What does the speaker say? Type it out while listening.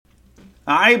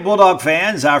All right, Bulldog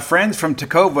fans, our friends from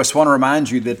Tecovas want to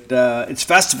remind you that it's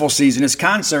festival season, it's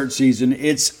concert season,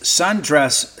 it's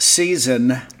sundress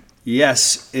season.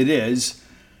 Yes, it is.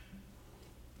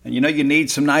 And you know you need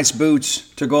some nice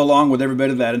boots to go along with every bit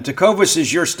of that. And Tecovas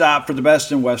is your stop for the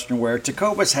best in Western wear.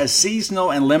 Tecovas has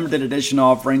seasonal and limited edition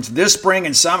offerings this spring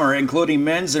and summer, including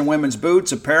men's and women's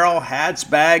boots, apparel, hats,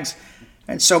 bags,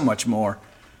 and so much more.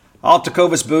 All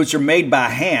Tecovas boots are made by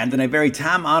hand in a very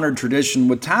time-honored tradition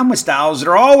with timeless styles that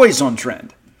are always on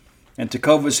trend. And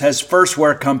Tecovas has first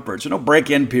wear comfort, so no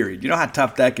break-in period. You know how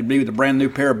tough that can be with a brand new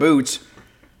pair of boots.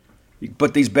 You can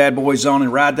put these bad boys on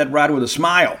and ride that ride with a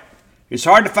smile. It's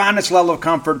hard to find this level of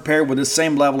comfort paired with this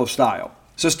same level of style.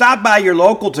 So stop by your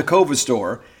local Tecovas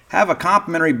store, have a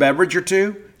complimentary beverage or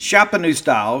two, shop the new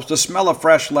styles, the smell of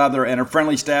fresh leather, and a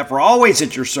friendly staff are always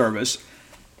at your service.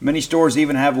 Many stores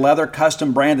even have leather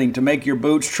custom branding to make your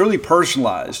boots truly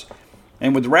personalized.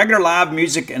 And with regular live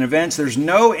music and events, there's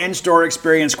no in-store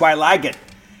experience quite like it.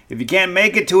 If you can't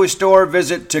make it to a store,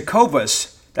 visit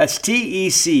Tecovas. That's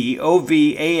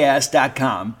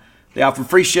TECOVAS.com. They offer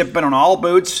free shipping on all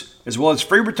boots, as well as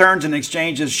free returns and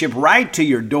exchanges shipped right to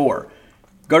your door.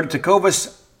 Go to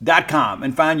Tecovas.com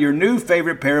and find your new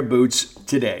favorite pair of boots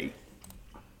today.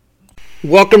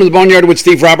 Welcome to the Boneyard with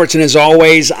Steve Robertson. As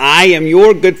always, I am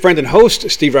your good friend and host,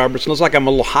 Steve Robertson. Looks like I'm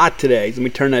a little hot today. Let me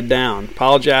turn that down.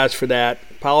 Apologize for that.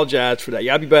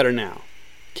 Y'all be better now.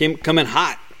 Come in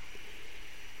hot.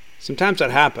 Sometimes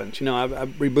that happens. You know, I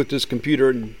reboot this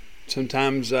computer and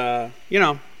sometimes,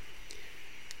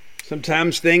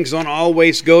 sometimes things don't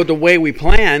always go the way we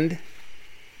planned.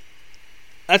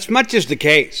 That's much as the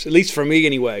case, at least for me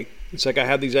anyway. It's like I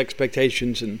have these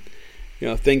expectations and,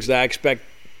 things that I expect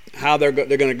how they're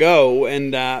going to go,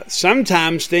 and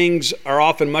sometimes things are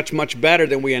often much, much better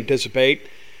than we anticipate.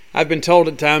 I've been told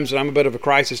at times that I'm a bit of a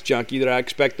crisis junkie, that I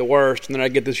expect the worst, and then I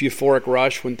get this euphoric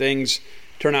rush when things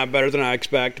turn out better than I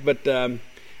expect. But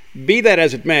be that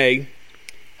as it may,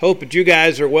 hope that you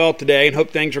guys are well today and hope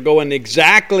things are going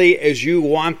exactly as you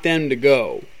want them to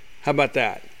go. How about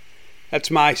that? That's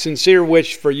my sincere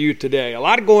wish for you today. A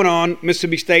lot going on.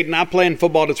 Mississippi State not playing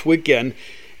football this weekend.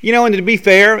 And to be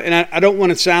fair, and I don't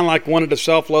want to sound like one of the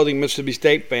self-loathing Mississippi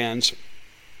State fans,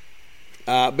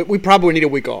 but we probably need a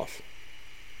week off.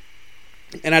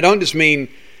 And I don't just mean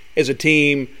as a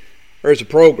team or as a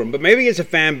program, but maybe as a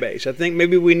fan base. I think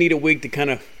maybe we need a week to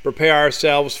kind of prepare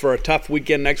ourselves for a tough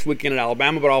weekend next weekend at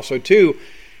Alabama, but also, too,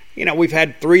 we've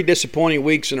had 3 disappointing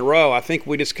weeks in a row. I think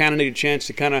we just kind of need a chance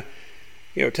to kind of,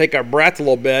 take our breath a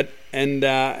little bit and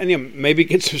maybe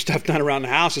get some stuff done around the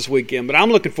house this weekend. But I'm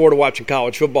looking forward to watching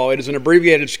college football. It is an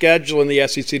abbreviated schedule in the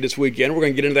SEC this weekend. We're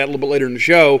going to get into that a little bit later in the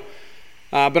show.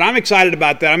 But I'm excited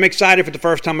about that. I'm excited for the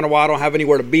first time in a while I don't have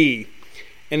anywhere to be.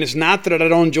 And it's not that I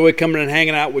don't enjoy coming and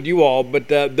hanging out with you all, but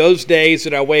those days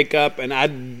that I wake up and I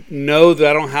know that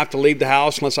I don't have to leave the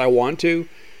house unless I want to,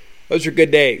 those are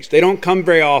good days. They don't come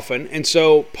very often. And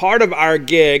so part of our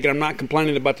gig, and I'm not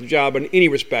complaining about the job in any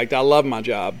respect, I love my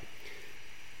job,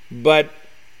 but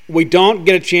we don't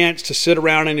get a chance to sit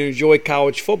around and enjoy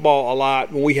college football a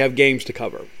lot when we have games to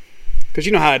cover. Because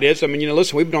you know how it is. I mean,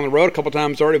 listen, we've been on the road a couple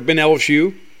times already. We've been to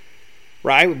LSU,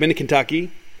 right? We've been to Kentucky.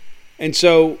 And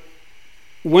so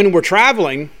when we're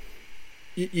traveling,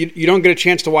 you don't get a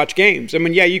chance to watch games. I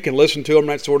mean, yeah, you can listen to them,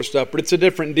 that sort of stuff, but it's a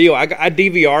different deal. I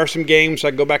DVR some games so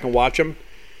I can go back and watch them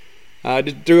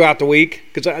throughout the week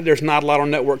because there's not a lot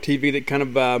on network TV that kind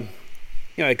of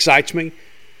excites me.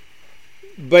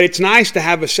 But it's nice to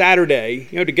have a Saturday,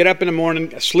 to get up in the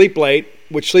morning, sleep late,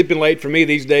 which sleeping late for me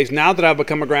these days, now that I've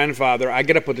become a grandfather, I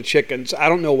get up with the chickens. I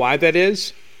don't know why that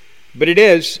is, but it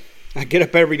is. I get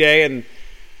up every day and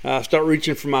start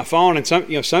reaching for my phone. And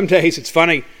some days it's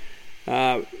funny.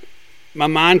 My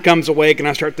mind comes awake and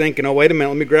I start thinking, oh, wait a minute,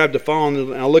 let me grab the phone.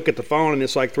 And I look at the phone and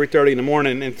it's like 3:30 in the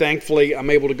morning. And thankfully, I'm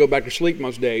able to go back to sleep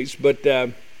most days. But,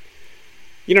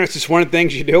 it's just one of the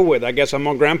things you deal with. I guess I'm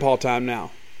on grandpa time now.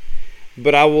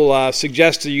 But I will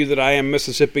suggest to you that I am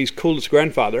Mississippi's coolest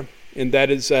grandfather. And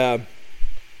that's a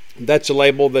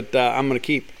label that I'm going to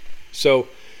keep. So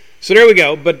there we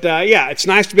go. But, it's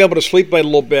nice to be able to sleep late a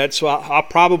little bit. So I'll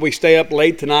probably stay up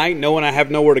late tonight knowing I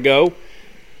have nowhere to go.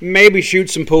 Maybe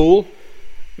shoot some pool.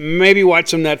 Maybe watch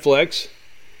some Netflix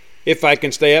if I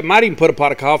can stay up. Might even put a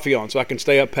pot of coffee on so I can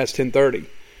stay up past 10:30.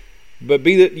 But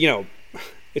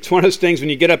it's one of those things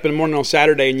when you get up in the morning on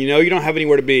Saturday and you don't have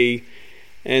anywhere to be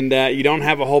and you don't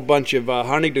have a whole bunch of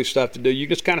honeydew stuff to do. You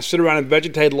just kind of sit around and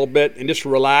vegetate a little bit and just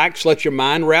relax, let your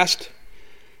mind rest.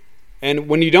 And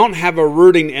when you don't have a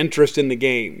rooting interest in the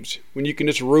games, when you can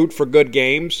just root for good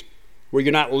games where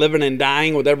you're not living and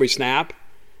dying with every snap,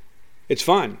 it's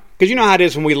fun Because you know how it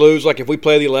is when we lose. Like if we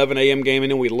play the 11 a.m. game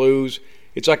and then we lose,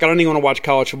 it's like I don't even want to watch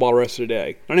college football the rest of the day.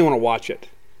 I don't even want to watch it.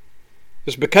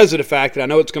 Just because of the fact that I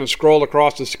know it's going to scroll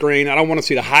across the screen. I don't want to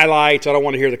see the highlights. I don't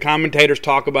want to hear the commentators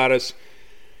talk about us.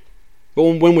 But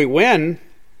when we win,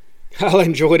 I'll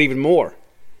enjoy it even more.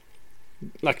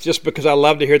 Like just because I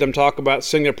love to hear them talk about,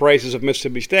 sing their praises of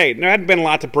Mississippi State. And there hadn't been a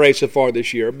lot to praise so far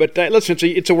this year. But listen,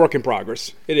 it's a work in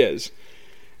progress. It is.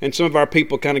 And some of our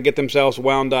people kind of get themselves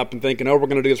wound up and thinking, oh, we're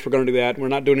going to do this, we're going to do that. We're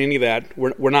not doing any of that.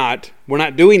 We're not. We're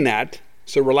not doing that.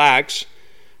 So relax.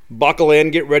 Buckle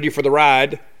in. Get ready for the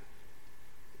ride.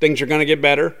 Things are going to get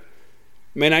better.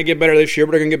 May not get better this year,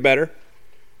 but they're going to get better.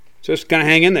 So just kind of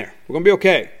hang in there. We're going to be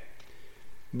okay.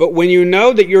 But when you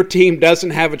know that your team doesn't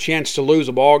have a chance to lose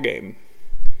a ball game,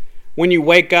 when you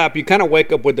wake up, you kind of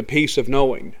wake up with the peace of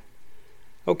knowing,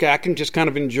 okay, I can just kind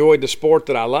of enjoy the sport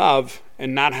that I love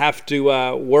and not have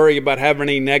to worry about having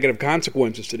any negative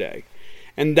consequences today.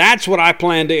 And that's what I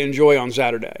plan to enjoy on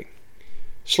Saturday.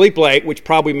 Sleep late, which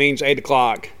probably means 8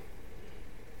 o'clock.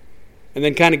 And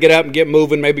then kind of get up and get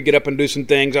moving, maybe get up and do some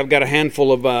things. I've got a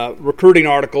handful of recruiting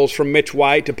articles from Mitch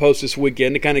White to post this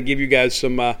weekend to kind of give you guys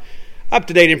some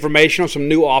up-to-date information on some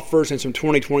new offers and some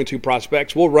 2022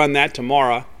 prospects. We'll run that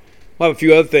tomorrow. We'll have a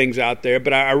few other things out there,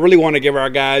 but I really want to give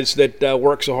our guys that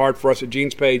work so hard for us at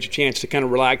Gene's Page a chance to kind of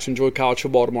relax and enjoy college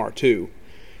football tomorrow too.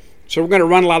 So we're going to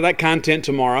run a lot of that content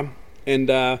tomorrow, and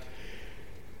then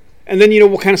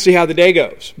we'll kind of see how the day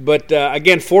goes. But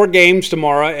again, 4 games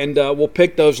tomorrow, and we'll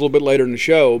pick those a little bit later in the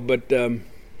show. But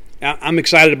I'm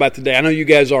excited about the day. I know you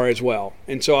guys are as well,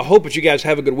 and so I hope that you guys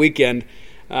have a good weekend.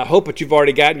 I hope that you've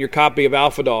already gotten your copy of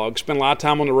Alpha Dog. Spent a lot of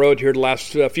time on the road here the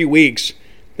last few weeks.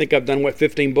 I think I've done,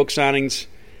 15 book signings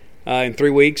in 3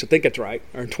 weeks? I think that's right.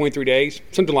 Or in 23 days,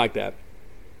 something like that.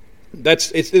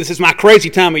 This is my crazy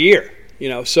time of year,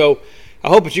 So I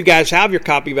hope that you guys have your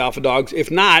copy of Alpha Dogs. If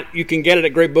not, you can get it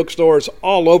at great bookstores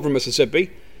all over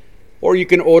Mississippi, or you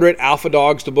can order it at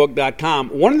alphadogsthebook.com.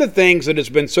 One of the things that has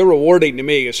been so rewarding to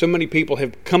me is so many people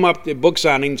have come up to book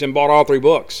signings and bought all 3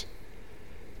 books.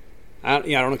 I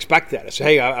don't expect that. I say,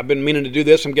 hey, I've been meaning to do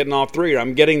this. I'm getting all 3. Or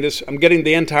I'm getting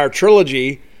the entire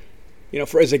trilogy,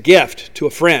 as a gift to a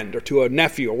friend or to a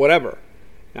nephew or whatever.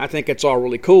 And I think it's all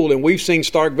really cool. And we've seen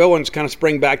Stark Villains kind of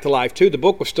spring back to life too. The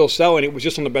book was still selling. It was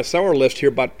just on the bestseller list here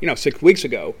about 6 weeks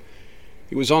ago.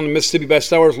 It was on the Mississippi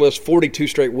bestsellers list 42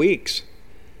 straight weeks.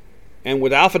 And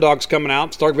with Alpha Dogs coming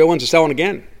out, Stark Villains is selling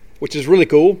again, which is really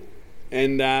cool.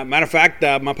 And matter of fact,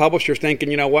 my publisher's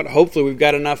thinking, you know what? Hopefully we've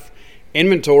got enough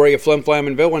inventory of Flim Flam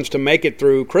and Villains to make it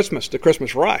through Christmas, the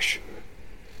Christmas rush.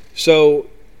 So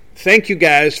thank you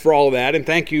guys for all of that, and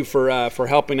thank you for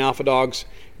helping Alpha Dogs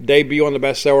debut on the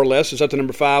bestseller list. It's up to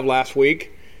number 5 last week.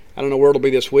 I don't know where it'll be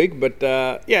this week, but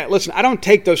listen, I don't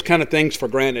take those kind of things for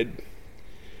granted.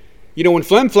 When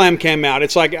Flim Flam came out,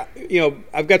 it's like,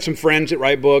 I've got some friends that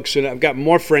write books, and I've got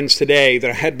more friends today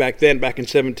than I had back in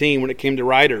 2017 when it came to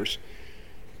writers.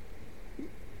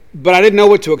 But I didn't know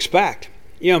what to expect.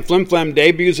 Flim Flam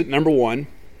debuts at number 1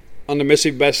 on the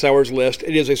Mississippi bestsellers list.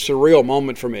 It is a surreal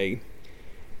moment for me.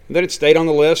 And then it stayed on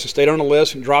the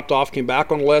list, and dropped off, came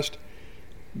back on the list.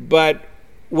 But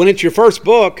when it's your first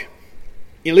book,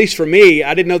 at least for me,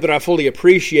 I didn't know that I fully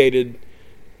appreciated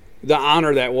the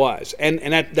honor that was. And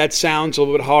that sounds a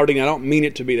little bit hard, and I don't mean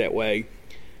it to be that way.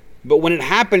 But when it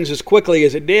happens as quickly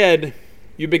as it did,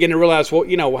 you begin to realize, well,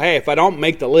 hey, if I don't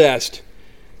make the list,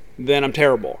 then I'm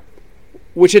terrible,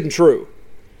 which isn't true.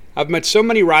 I've met so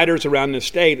many writers around this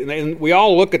state, and we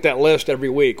all look at that list every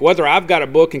week. Whether I've got a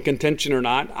book in contention or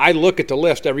not, I look at the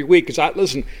list every week.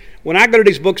 Because when I go to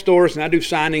these bookstores and I do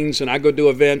signings and I go do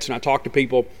events and I talk to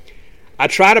people, I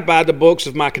try to buy the books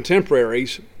of my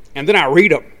contemporaries, and then I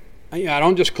read them. I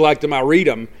don't just collect them, I read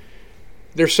them.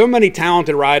 There's so many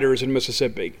talented writers in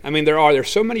Mississippi. There's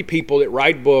so many people that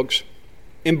write books,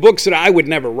 and books that I would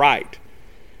never write.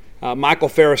 Michael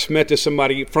Ferris Smith is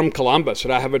somebody from Columbus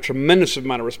that I have a tremendous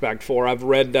amount of respect for. I've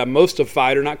read most of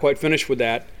Fighter, not quite finished with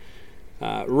that.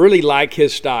 Really like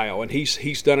his style, and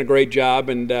he's done a great job.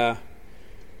 And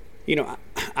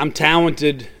I'm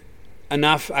talented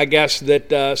enough, I guess,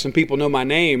 that some people know my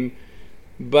name.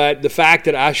 But the fact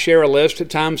that I share a list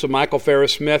at times with Michael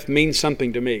Ferris Smith means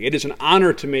something to me. It is an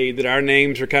honor to me that our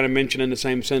names are kind of mentioned in the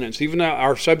same sentence, even though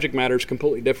our subject matter is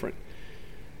completely different.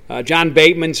 John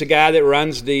Bateman's a guy that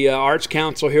runs the Arts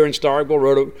Council here in Starkville,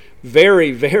 wrote a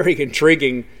very, very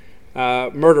intriguing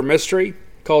murder mystery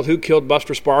called Who Killed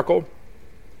Buster Sparkle.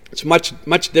 It's much,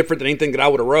 much different than anything that I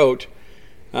would have wrote.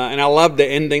 And I love the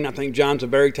ending. I think John's a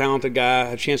very talented guy. I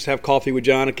had a chance to have coffee with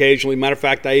John occasionally. Matter of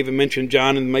fact, I even mentioned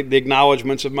John in the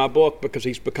acknowledgments of my book because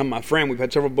he's become my friend. We've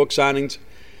had several book signings.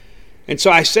 And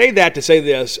so I say that to say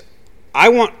this. I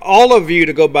want all of you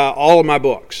to go buy all of my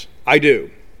books. I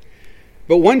do.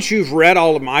 But once you've read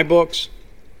all of my books,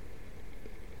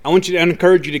 I want you to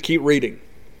encourage you to keep reading.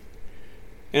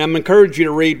 And I'm encouraging you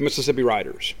to read Mississippi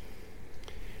writers.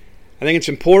 I think it's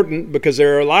important because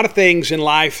there are a lot of things in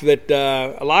life that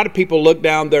a lot of people look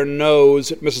down their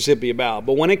nose at Mississippi about.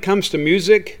 But when it comes to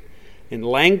music and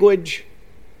language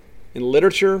and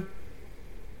literature,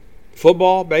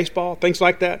 football, baseball, things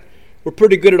like that, we're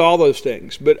pretty good at all those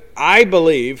things. But I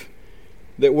believe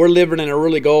that we're living in a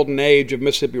really golden age of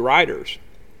Mississippi writers.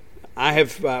 I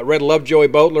have read Lovejoy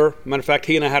Boatler. Matter of fact,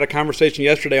 he and I had a conversation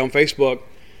yesterday on Facebook.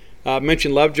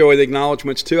 Mentioned Lovejoy, the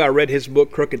acknowledgments too. I read his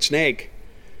book, Crooked Snake.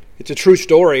 It's a true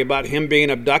story about him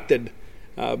being abducted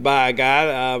by a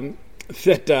guy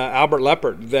Albert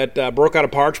Leopard, that broke out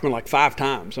of Parchman like 5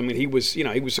 times. I mean, he was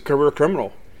a career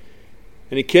criminal.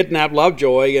 And he kidnapped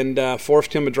Lovejoy and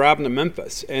forced him to drive him to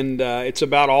Memphis. And it's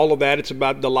about all of that. It's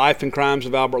about the life and crimes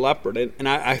of Albert Leopard. And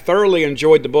I thoroughly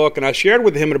enjoyed the book. And I shared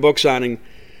with him at a book signing.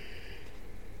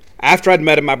 After I'd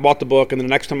met him, I bought the book. And then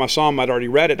the next time I saw him, I'd already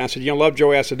read it. And I said,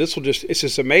 Lovejoy, I said, it's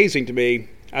just amazing to me.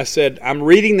 I said, I'm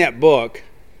reading that book.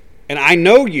 And I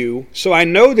know you, so I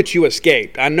know that you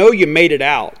escaped. I know you made it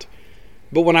out.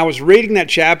 But when I was reading that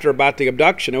chapter about the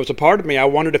abduction, it was a part of me, I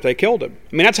wondered if they killed him.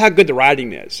 I mean, that's how good the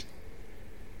writing is.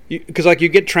 Because you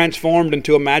get transformed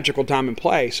into a magical time and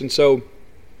place. And so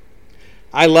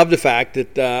I love the fact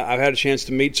that I've had a chance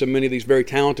to meet so many of these very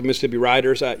talented Mississippi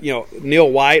writers.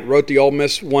 Neil White wrote the Ole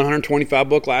Miss 125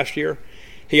 book last year.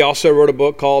 He also wrote a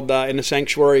book called In the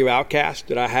Sanctuary of Outcast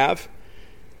that I have.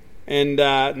 And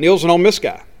Neil's an Ole Miss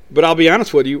guy. But I'll be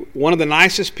honest with you, one of the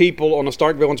nicest people on the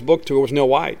Stark Villains book tour was Neil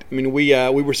White. I mean, we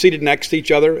were seated next to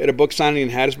each other at a book signing in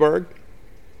Hattiesburg.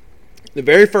 The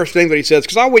very first thing that he says,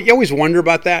 because you always wonder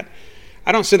about that.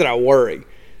 I don't say that I worry,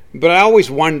 but I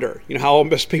always wonder, how Ole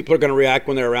Miss people are going to react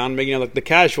when they're around me. Like the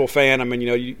casual fan, I mean,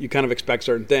 you kind of expect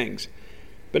certain things.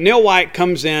 But Neil White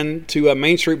comes in to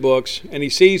Main Street Books, and he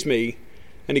sees me,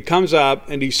 and he comes up,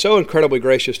 and he's so incredibly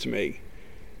gracious to me.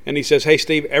 And he says, hey,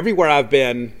 Steve, everywhere I've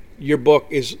been, your book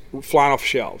is flying off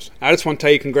shelves. I just want to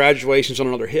tell you congratulations on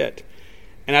another hit.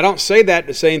 And I don't say that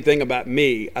to say anything about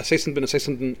me. I say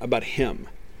something about him.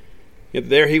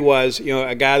 There he was,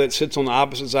 a guy that sits on the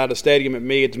opposite side of the stadium at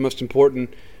me at the most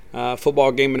important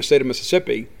football game in the state of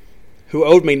Mississippi, who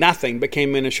owed me nothing but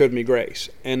came in and showed me grace.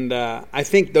 And I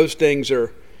think those things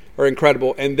are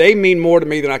incredible, and they mean more to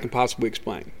me than I can possibly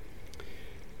explain.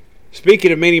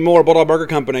 Speaking of meaning more, Bulldog Burger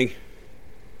Company,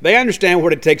 they understand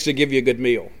what it takes to give you a good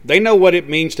meal. They know what it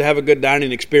means to have a good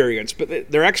dining experience,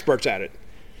 but they're experts at it.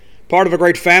 Part of a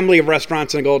great family of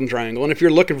restaurants in the Golden Triangle. And if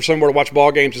you're looking for somewhere to watch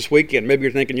ball games this weekend, maybe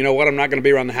you're thinking, I'm not going to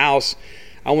be around the house.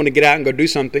 I want to get out and go do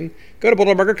something. Go to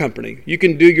Bulldog Burger Company. You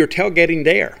can do your tailgating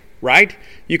there, right?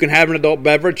 You can have an adult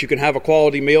beverage. You can have a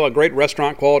quality meal, a great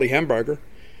restaurant quality hamburger.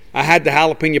 I had the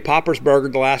jalapeno poppers burger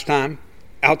the last time.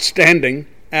 Outstanding.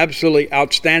 Absolutely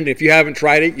outstanding. If you haven't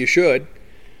tried it, you should.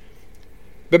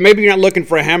 But maybe you're not looking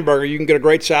for a hamburger. You can get a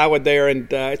great salad there.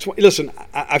 And listen,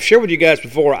 I've shared with you guys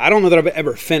before, I don't know that I've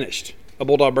ever finished a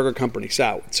Bulldog Burger Company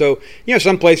salad. So,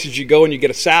 some places you go and you get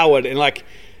a salad and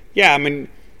you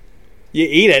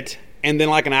eat it. And then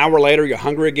like an hour later, you're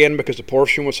hungry again because the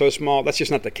portion was so small. That's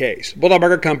just not the case. Bulldog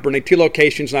Burger Company, 2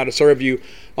 locations now to serve you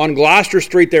on Gloucester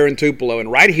Street there in Tupelo. And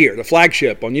right here, the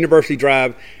flagship on University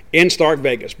Drive in Stark,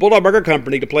 Vegas. Bulldog Burger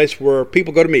Company, the place where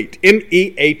people go to meet.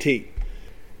 MEAT.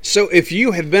 So if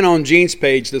you have been on Gene's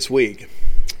page this week,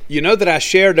 you know that I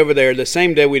shared over there the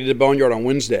same day we did the Boneyard on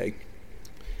Wednesday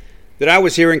that I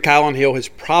was hearing Kylan Hill has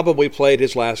probably played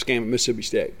his last game at Mississippi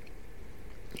State.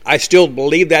 I still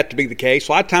believe that to be the case.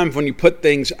 A lot of times when you put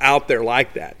things out there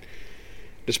like that,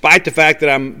 despite the fact that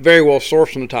I'm very well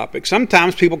sourced on the topic,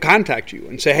 sometimes people contact you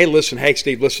and say, hey,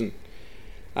 Steve, listen.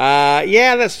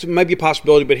 That's maybe a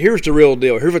possibility, but here's the real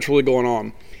deal. Here's what's really going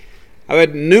on. I've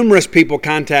had numerous people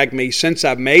contact me since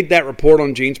I've made that report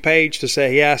on Gene's page to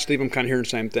say, yeah, Steve, I'm kind of hearing the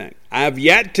same thing. I have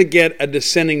yet to get a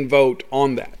dissenting vote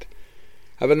on that.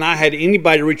 I have not had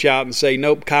anybody reach out and say,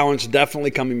 nope, Kylan's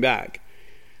definitely coming back.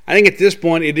 I think at this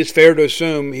point it is fair to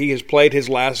assume he has played his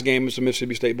last game as a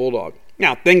Mississippi State Bulldog.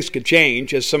 Now, things could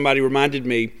change. As somebody reminded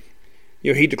me,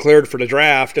 he declared for the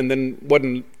draft, and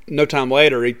then no time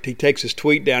later, he takes his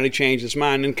tweet down, he changed his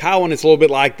mind. And Kylan is a little bit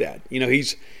like that.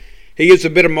 He is a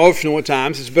bit emotional at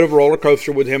times. It's a bit of a roller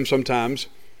coaster with him sometimes.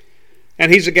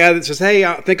 And he's a guy that says, hey,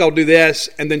 I think I'll do this,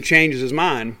 and then changes his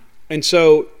mind. And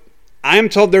so I am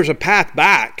told there's a path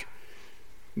back,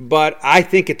 but I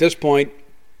think at this point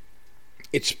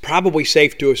it's probably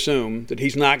safe to assume that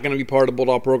he's not going to be part of the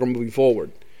Bulldog program moving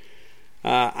forward.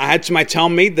 I had somebody tell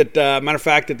me that, matter of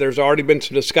fact, that there's already been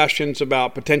some discussions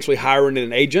about potentially hiring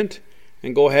an agent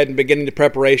and go ahead and beginning the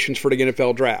preparations for the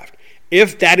NFL draft.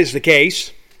 If that is the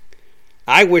case,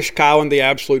 I wish Colin the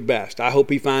absolute best. I hope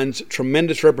he finds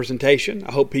tremendous representation.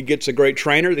 I hope he gets a great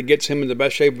trainer that gets him in the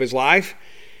best shape of his life,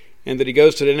 and that he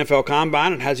goes to the NFL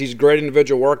Combine and has these great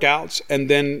individual workouts and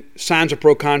then signs a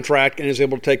pro contract and is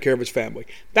able to take care of his family.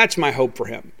 That's my hope for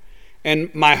him.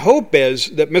 And my hope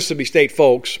is that Mississippi State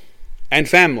folks and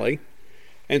family,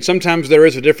 and sometimes there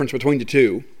is a difference between the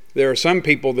two. There are some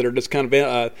people that are just kind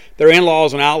of, they're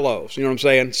in-laws and outlaws, you know what I'm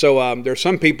saying? So there are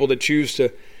some people that choose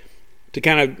to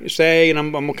kind of say, and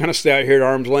I'm going to kind of stay out here at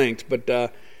arm's length,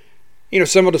 but,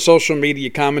 some of the social media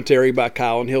commentary about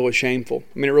Colin Hill is shameful.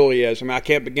 I mean, it really is. I mean, I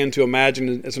can't begin to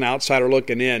imagine as an outsider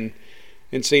looking in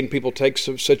and seeing people take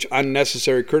such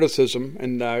unnecessary criticism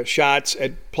and shots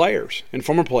at players and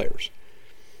former players.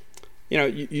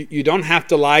 You don't have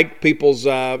to like people's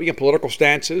political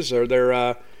stances or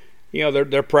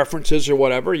their preferences or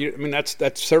whatever.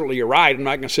 That's certainly your right. I'm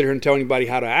not going to sit here and tell anybody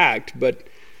how to act, but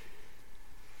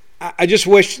I just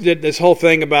wish that this whole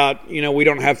thing about we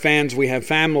don't have fans, we have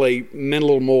family meant a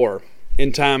little more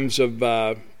in times of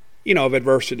of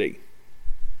adversity.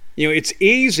 It's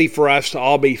easy for us to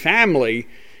all be family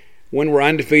when we're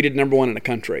undefeated number one in the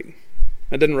country.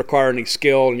 That doesn't require any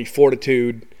skill, any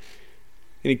fortitude,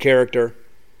 any character.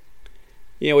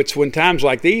 It's when times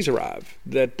like these arrive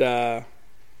that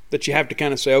you have to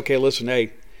kind of say, okay, listen,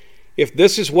 hey, if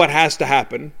this is what has to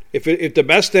happen, if the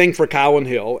best thing for Colin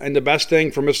Hill and the best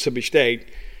thing for Mississippi State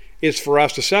is for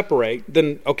us to separate,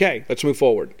 then okay, let's move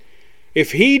forward.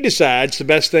 If he decides the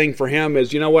best thing for him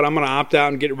is, I'm going to opt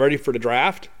out and get ready for the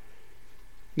draft,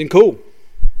 then cool.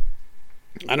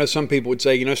 I know some people would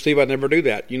say, Steve, I'd never do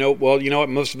that. Well, you know what?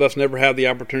 Most of us never have the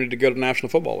opportunity to go to the National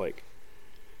Football League.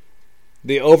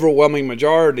 The overwhelming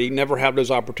majority never have those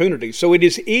opportunities. So it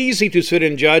is easy to sit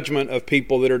in judgment of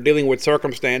people that are dealing with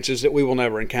circumstances that we will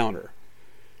never encounter.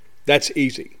 That's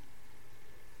easy.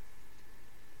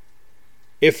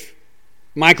 If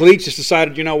Mike Leach has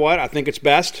decided, I think it's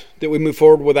best that we move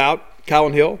forward without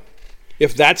Colin Hill,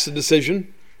 if that's the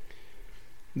decision,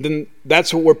 then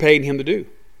that's what we're paying him to do.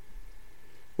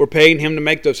 We're paying him to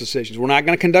make those decisions. We're not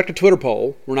going to conduct a Twitter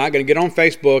poll. We're not going to get on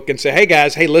Facebook and say, hey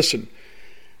guys, hey listen,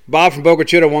 Bob from Boca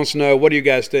Chica wants to know, what do you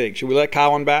guys think? Should we let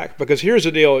Colin back? Because here's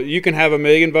the deal. You can have 1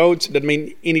 million votes. It doesn't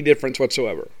mean any difference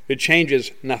whatsoever. It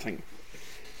changes nothing.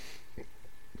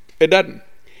 It doesn't.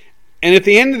 And at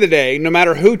the end of the day, no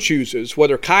matter who chooses,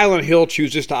 whether Colin Hill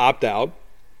chooses to opt out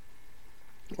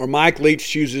or Mike Leach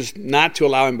chooses not to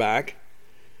allow him back,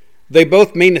 they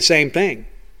both mean the same thing,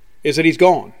 is that he's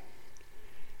gone.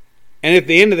 And at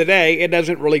the end of the day, it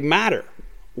doesn't really matter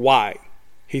why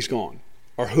he's gone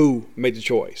or who made the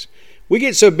choice. We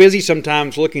get so busy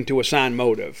sometimes looking to assign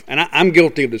motive, and I'm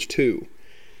guilty of this too.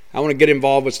 I want to get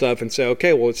involved with stuff and say,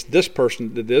 okay, well, it's this person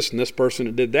that did this and this person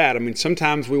that did that. I mean,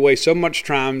 sometimes we waste so much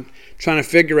time trying to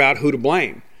figure out who to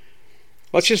blame.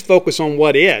 Let's just focus on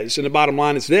what is, and the bottom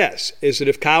line is this, is that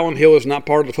if Colin Hill is not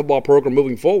part of the football program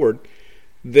moving forward,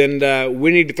 then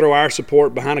we need to throw our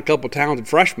support behind a couple of talented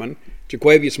freshmen,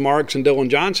 Jaquavius Marks and Dylan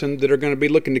Johnson, that are going to be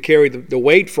looking to carry the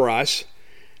weight for us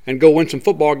and go win some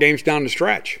football games down the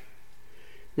stretch.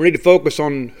 We need to focus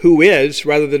on who is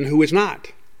rather than who is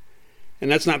not.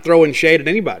 And that's not throwing shade at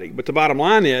anybody. But the bottom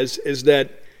line is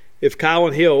that if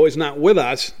Colin Hill is not with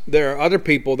us, there are other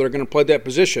people that are going to play that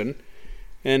position,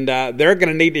 and they're going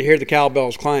to need to hear the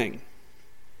cowbells clang.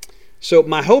 So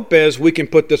my hope is we can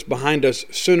put this behind us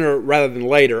sooner rather than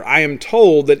later. I am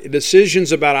told that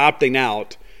decisions about opting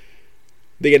out,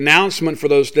 the announcement for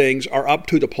those things are up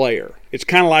to the player. It's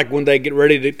kind of like when they get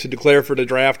ready to declare for the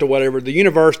draft or whatever. The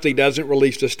university doesn't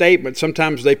release the statement.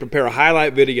 Sometimes they prepare a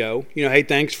highlight video, hey,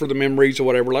 thanks for the memories or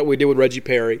whatever, like we did with Reggie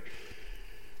Perry.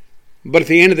 But at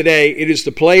the end of the day, it is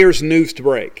the player's news to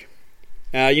break.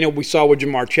 We saw with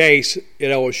Jamar Chase at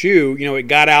LSU, it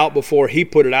got out before he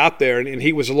put it out there, and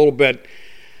he was a little bit,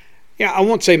 I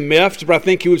won't say miffed, but I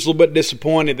think he was a little bit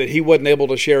disappointed that he wasn't able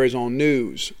to share his own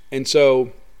news. And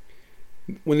so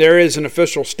when there is an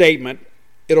official statement,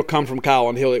 it'll come from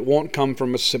Colin Hill. It won't come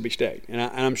from Mississippi State. And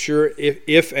I'm sure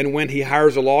if and when he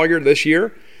hires a lawyer this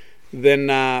year, then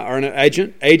or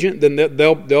an agent, then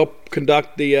they'll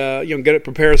conduct the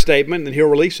prepare a statement, and then he'll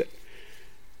release it.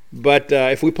 But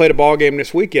if we played a ball game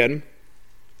this weekend,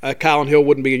 Colin Hill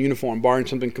wouldn't be in uniform, barring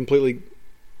something completely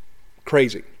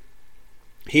crazy.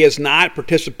 He has not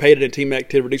participated in team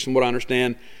activities, from what I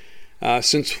understand,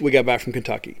 since we got back from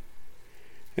Kentucky.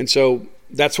 And so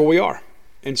that's where we are.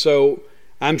 And so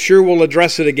I'm sure we'll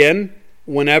address it again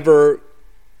whenever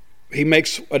he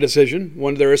makes a decision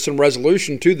when there is some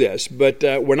resolution to this. But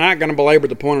we're not going to belabor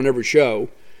the point on every show.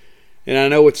 And I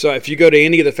know it's if you go to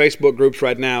any of the Facebook groups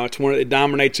right now, it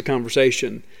dominates the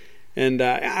conversation. And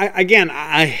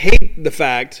I hate the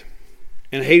fact,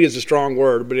 and hate is a strong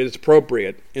word, but it's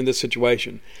appropriate in this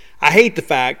situation. I hate the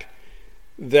fact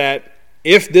that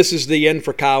if this is the end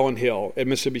for Kylin Hill at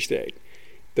Mississippi State,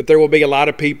 that there will be a lot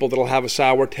of people that will have a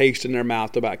sour taste in their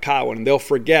mouth about Kylin, and they'll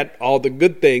forget all the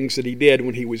good things that he did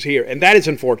when he was here. And that is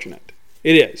unfortunate.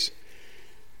 It is.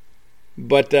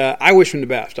 But I wish him the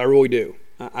best. I really do.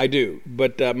 I do.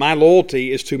 But my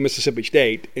loyalty is to Mississippi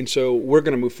State, and so we're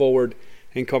going to move forward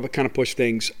and kind of push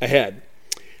things ahead.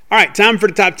 All right, time for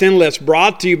the top 10 list,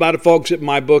 brought to you by the folks at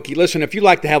MyBookie. Listen, if you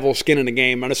like to have a little skin in the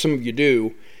game, I know some of you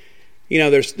do. You know,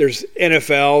 there's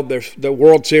NFL, there's the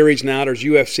World Series now, there's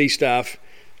UFC stuff,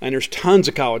 and there's tons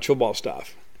of college football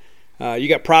stuff. You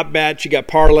got prop bets, you got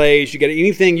parlays, you got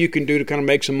anything you can do to kind of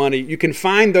make some money. You can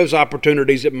find those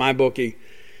opportunities at MyBookie.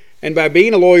 And by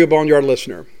being a loyal Boneyard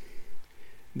listener,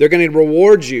 they're going to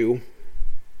reward you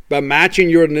by matching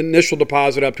your initial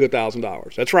deposit up to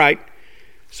 $1,000. That's right.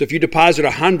 So if you deposit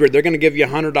 $100, they're going to give you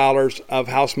 $100 of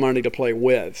house money to play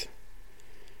with.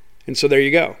 And so there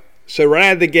you go. So right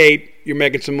out of the gate, you're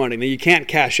making some money. Now, you can't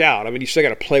cash out. I mean, you still got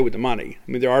to play with the money.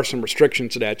 I mean, there are some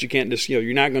restrictions to that. You can't just,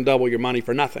 you're not going to double your money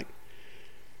for nothing.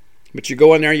 But you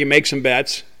go in there, you make some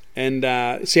bets, and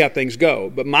see how things go.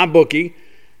 But MyBookie,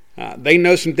 they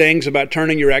know some things about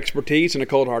turning your expertise into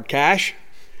cold hard cash.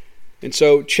 And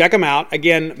so check them out.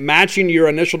 Again, matching your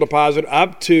initial deposit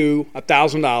up to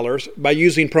 $1,000 by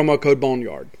using promo code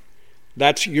Boneyard.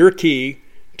 That's your key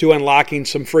to unlocking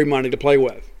some free money to play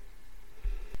with.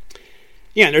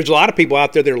 Yeah, and there's a lot of people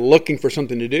out there that are looking for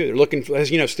something to do. They're looking for, as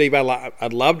you know, Steve,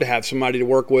 I'd love to have somebody to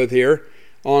work with here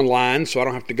online so I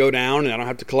don't have to go down and I don't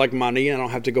have to collect money and I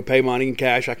don't have to go pay money in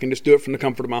cash. I can just do it from the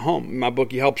comfort of my home.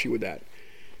 MyBookie helps you with that.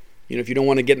 You know, if you don't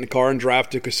want to get in the car and drive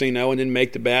to a casino and then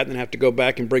make the bet and have to go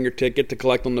back and bring your ticket to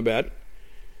collect on the bet,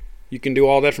 you can do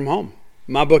all that from home.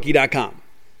 MyBookie.com.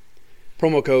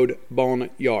 Promo code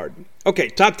Boneyard. Okay,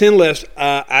 top 10 list.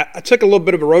 I took a little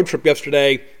bit of a road trip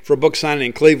yesterday for a book signing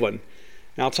in Cleveland.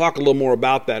 And I'll talk a little more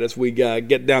about that as we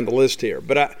get down the list here.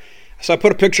 But so I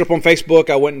put a picture up on Facebook.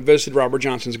 I went and visited Robert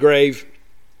Johnson's grave.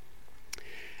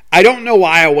 I don't know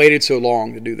why I waited so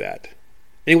long to do that.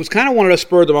 And it was kind of one of those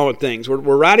spur-of-the-moment things. We're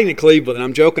riding to Cleveland, and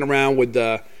I'm joking around with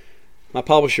my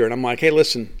publisher, and I'm like, hey,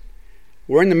 listen,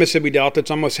 we're in the Mississippi Delta.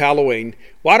 It's almost Halloween.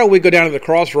 Why don't we go down to the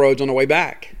crossroads on the way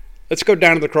back? Let's go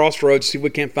down to the crossroads, see if we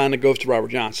can't find the ghost of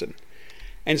Robert Johnson.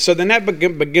 And so then that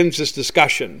begins this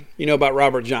discussion, about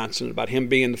Robert Johnson, about him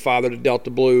being the father of the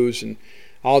Delta Blues and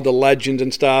all the legends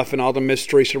and stuff and all the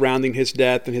mystery surrounding his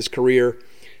death and his career.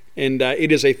 And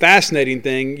it is a fascinating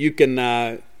thing. You can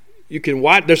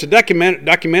watch. There's a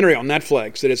documentary on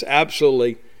Netflix that is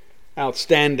absolutely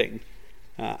outstanding.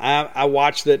 I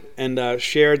watched it and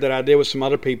shared that idea with some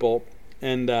other people,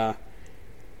 and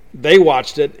they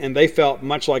watched it and they felt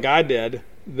much like I did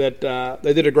that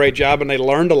they did a great job and they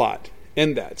learned a lot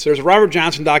in that. So there's a Robert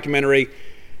Johnson documentary.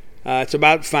 It's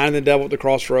about finding the devil at the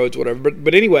crossroads, whatever.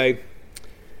 But anyway,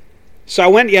 so I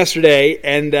went yesterday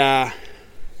and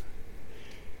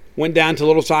went down to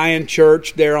Little Zion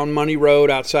Church there on Money Road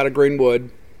outside of Greenwood.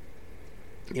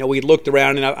 We looked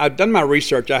around, and I've done my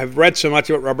research. I have read so much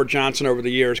about Robert Johnson over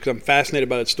the years because I'm fascinated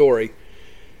by that story.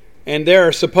 And there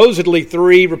are supposedly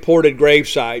 3 reported grave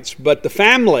sites, but the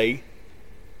family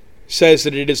says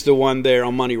that it is the one there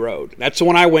on Money Road. That's the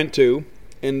one I went to,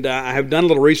 and I have done a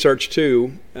little research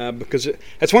too because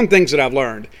that's one of the things that I've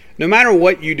learned. No matter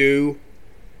what you do,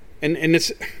 and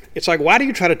it's like, why do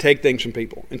you try to take things from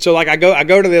people? And so, like, I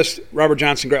go to this Robert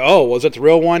Johnson grave. Oh, was it the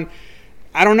real one?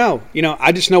 I don't know.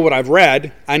 I just know what I've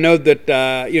read. I know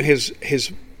that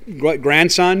his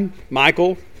grandson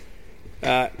Michael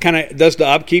kind of does the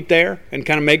upkeep there and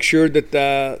kind of makes sure that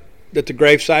the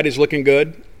gravesite is looking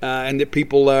good and that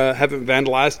people haven't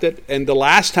vandalized it. And the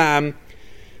last time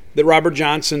that Robert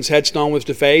Johnson's headstone was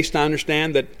defaced, I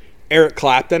understand that Eric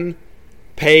Clapton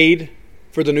paid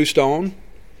for the new stone,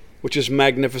 which is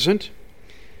magnificent.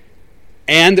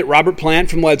 And that Robert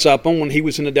Plant from Led Zeppelin, when he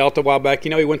was in the Delta a while back,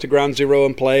 he went to Ground Zero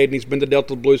and played, and he's been to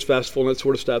Delta Blues Festival and that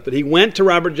sort of stuff, that he went to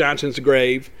Robert Johnson's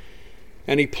grave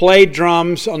and he played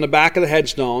drums on the back of the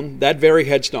headstone, that very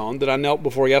headstone that I knelt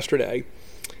before yesterday,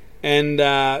 and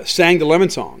sang the Lemon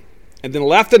Song. And then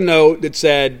left a note that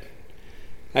said,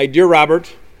 hey, dear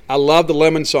Robert, I love the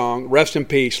Lemon Song. Rest in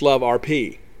peace. Love,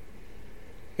 RP.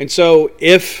 And so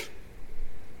if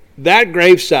that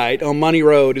gravesite on Money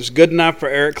Road is good enough for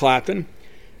Eric Clapton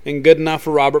and good enough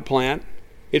for Robert Plant,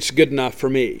 it's good enough for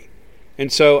me.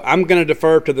 And so I'm going to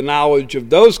defer to the knowledge of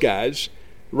those guys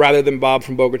rather than Bob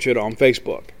from Boca Chica on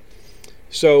Facebook.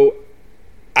 So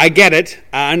I get it.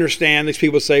 I understand these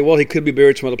people say, well, he could be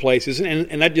buried some other places.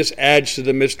 And that just adds to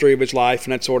the mystery of his life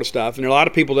and that sort of stuff. And there are a lot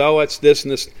of people that, it's this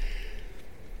and this.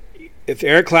 If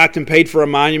Eric Clapton paid for a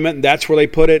monument and that's where they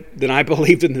put it, then I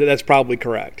believe that that's probably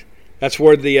correct. That's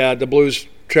where the Blues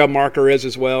Trail marker is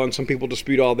as well, and some people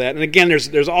dispute all that. And again,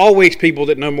 there's always people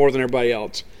that know more than everybody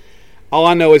else. All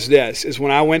I know is this, is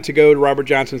when I went to go to Robert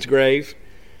Johnson's grave,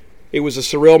 it was a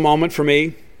surreal moment for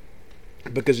me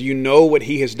because you know what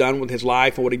he has done with his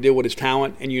life and what he did with his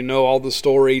talent, and you know all the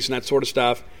stories and that sort of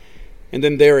stuff. And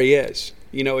then there he is.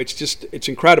 It's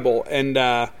incredible. And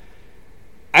I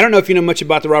don't know if you know much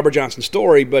about the Robert Johnson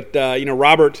story, but,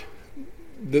 Robert,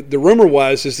 the rumor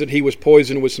is that he was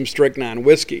poisoned with some strychnine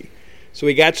whiskey. So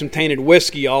he got some tainted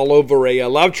whiskey all over a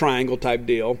love triangle type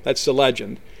deal. That's the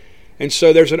legend. And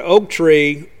so there's an oak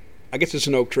tree, I guess it's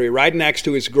an oak tree, right next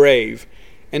to his grave.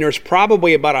 And there's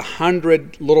probably about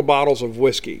 100 little bottles of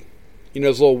whiskey.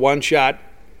 Those little one-shot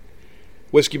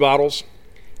whiskey bottles.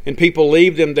 And people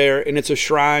leave them there, and it's a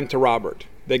shrine to Robert.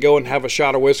 They go and have a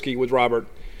shot of whiskey with Robert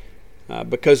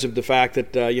because of the fact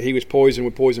that he was poisoned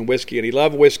with poison whiskey. And he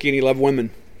loved whiskey and he loved women.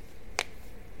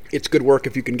 It's good work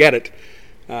if you can get it.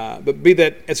 But be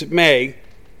that as it may,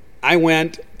 I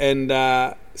went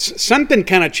and something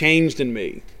kind of changed in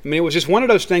me. I mean, it was just one of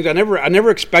those things I never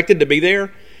expected to be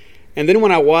there. And then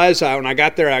when I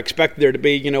got there, I expected there to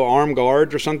be, armed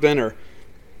guards or something, or,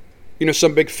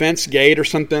 some big fence gate or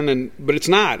something. But it's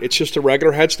not. It's just a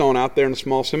regular headstone out there in a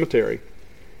small cemetery.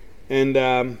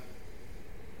 And,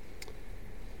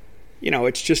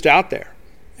 it's just out there.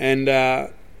 And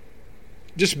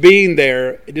just being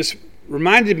there, it just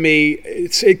reminded me,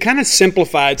 it kind of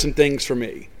simplified some things for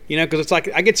me, because it's like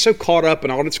I get so caught up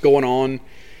in all that's going on.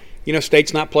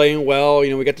 State's not playing well.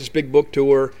 We got this big book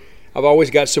tour. I've always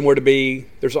got somewhere to be.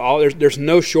 There's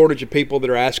no shortage of people that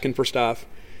are asking for stuff.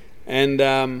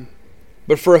 And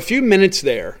but for a few minutes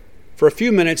there,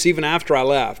 even after I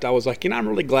left, I was like, I'm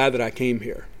really glad that I came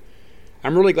here.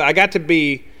 I'm really glad I got to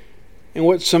be in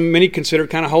what many consider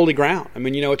kind of holy ground. I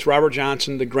mean, it's Robert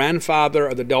Johnson, the grandfather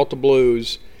of the Delta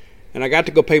Blues. And I got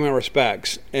to go pay my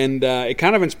respects. And it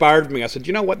kind of inspired me. I said,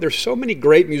 you know what? There's so many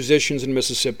great musicians in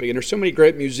Mississippi, and there's so many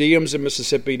great museums in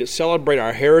Mississippi that celebrate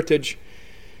our heritage.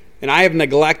 And I have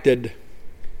neglected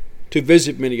to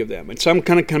visit many of them. And so I'm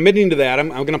kind of committing to that. I'm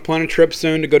going to plan a trip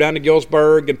soon to go down to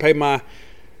Gillsburg and pay my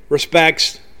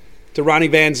respects to Ronnie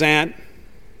Van Zant,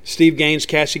 Steve Gaines,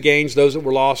 Cassie Gaines, those that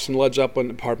were lost in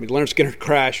Leonard Skinner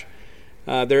crash.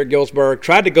 There at Gillsburg.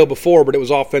 Tried to go before, but it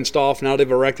was all fenced off. Now they've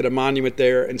erected a monument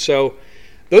there. And so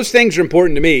those things are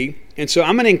important to me. And so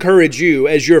I'm going to encourage you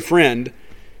as your friend,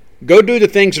 go do the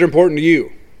things that are important to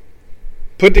you.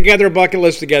 Put together a bucket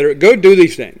list together. Go do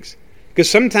these things. Because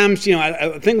sometimes,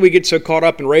 I think we get so caught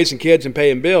up in raising kids and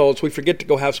paying bills, we forget to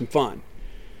go have some fun.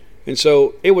 And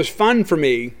so it was fun for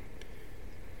me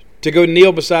to go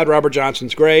kneel beside Robert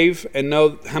Johnson's grave and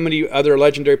know how many other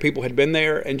legendary people had been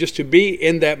there, and just to be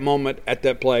in that moment at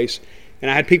that place.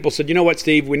 And I had people said, you know what,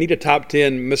 Steve, we need a top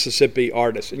 10 Mississippi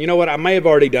artist. And you know what, I may have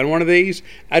already done one of these.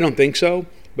 I don't think so,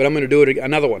 but I'm going to do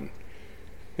another one.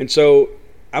 And so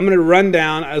I'm going to run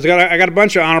down. I got a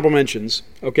bunch of honorable mentions,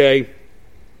 okay?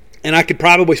 And I could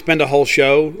probably spend a whole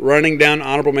show running down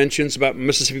honorable mentions about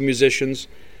Mississippi musicians.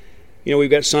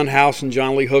 We've got Son House and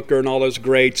John Lee Hooker and all those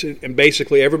greats, and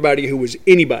basically everybody who was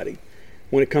anybody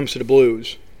when it comes to the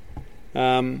blues.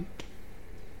 Either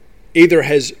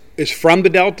is from the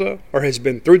Delta, or has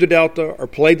been through the Delta, or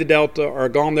played the Delta, or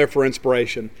gone there for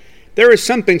inspiration. There is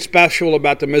something special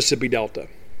about the Mississippi Delta.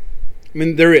 I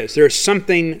mean, there is. There is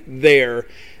something there.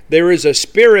 There is a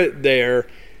spirit there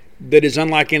that is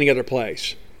unlike any other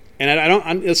place. And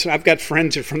I've got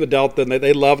friends who are from the Delta, and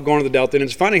they love going to the Delta. And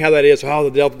it's funny how that is. Oh, the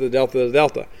Delta, the Delta, the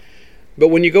Delta. But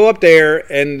when you go up there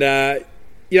and,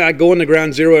 I go into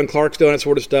Ground Zero in Clarksdale and that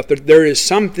sort of stuff, there is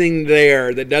something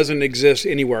there that doesn't exist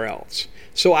anywhere else.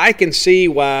 So I can see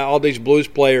why all these blues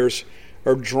players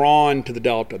are drawn to the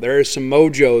Delta. There is some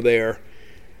mojo there.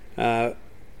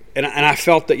 And I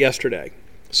felt that yesterday.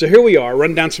 So here we are,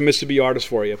 running down some Mississippi artists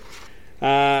for you.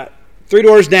 3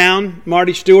 Doors Down,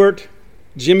 Marty Stewart,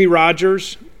 Jimmy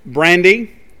Rogers,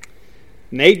 Brandy,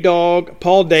 Nate Dogg,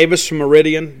 Paul Davis from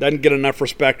Meridian, doesn't get enough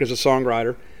respect as a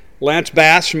songwriter, Lance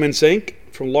Bass from NSYNC,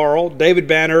 from Laurel, David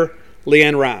Banner,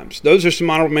 Leanne Rimes. Those are some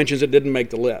honorable mentions that didn't make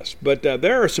the list. But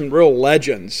there are some real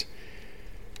legends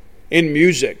in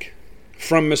music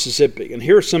from Mississippi. And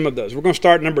here are some of those. We're going to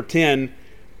start at number 10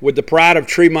 with the pride of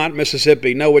Tremont,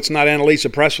 Mississippi. No, it's not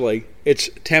Annalisa Presley. It's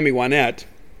Tammy Wynette.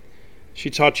 She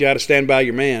taught you how to stand by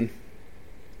your man.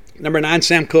 Number 9,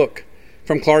 Sam Cooke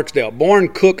from Clarksdale. Born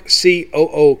Cook,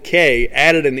 C-O-O-K,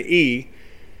 added an E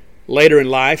later in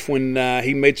life when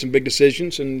he made some big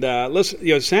decisions. And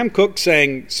listen, Sam Cooke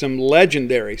sang some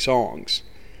legendary songs.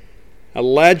 A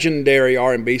legendary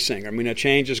R&B singer. I mean, A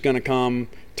Change Is Gonna Come,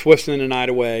 Twisting the Night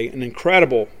Away, an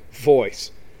incredible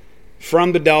voice.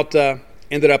 From the Delta,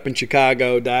 ended up in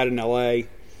Chicago, died in L.A.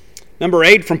 Number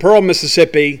 8, from Pearl,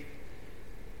 Mississippi,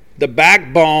 the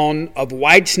backbone of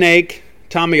Whitesnake,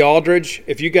 Tommy Aldridge.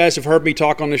 If you guys have heard me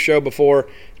talk on this show before,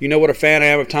 you know what a fan I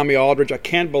am of Tommy Aldridge. I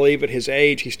can't believe at his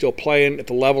age he's still playing at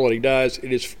the level that he does.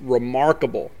 It is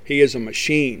remarkable. He is a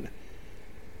machine.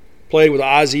 Played with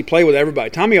Ozzy, played with everybody.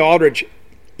 Tommy Aldridge,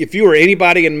 if you are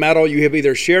anybody in metal, you have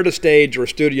either shared a stage or a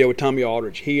studio with Tommy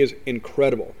Aldridge. He is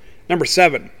incredible. Number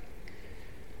 7,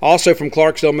 also from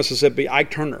Clarksdale, Mississippi, Ike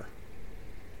Turner.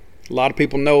 A lot of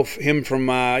people know him from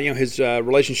his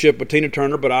relationship with Tina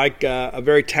Turner, but Ike, a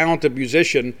very talented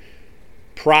musician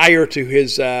prior to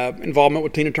his involvement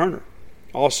with Tina Turner.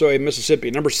 Also a Mississippi.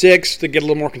 Number 6, to get a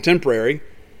little more contemporary,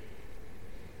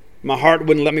 my heart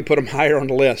wouldn't let me put him higher on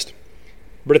the list,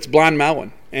 but it's Blind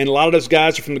Melon. And a lot of those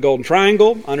guys are from the Golden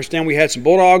Triangle. I understand we had some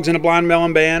Bulldogs in a Blind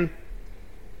Melon band.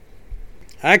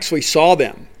 I actually saw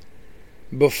them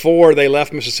before they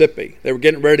left Mississippi. They were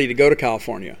getting ready to go to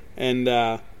California.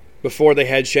 And before they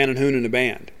had Shannon Hoon in the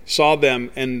band. Saw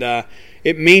them, and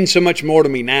it means so much more to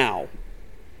me now,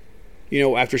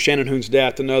 after Shannon Hoon's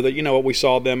death, to know that, we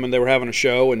saw them and they were having a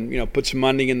show and, put some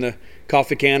money in the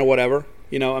coffee can or whatever.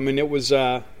 It was...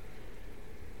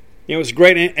 It was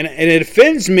great, and it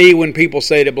offends me when people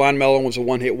say that Blind Melon was a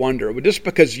one-hit wonder. But just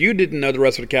because you didn't know the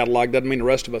rest of the catalog doesn't mean the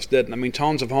rest of us didn't. I mean,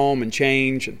 Tones of Home and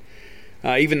Change, and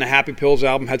even the Happy Pills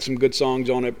album had some good songs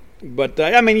on it. But,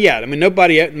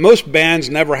 most bands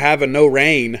never have a No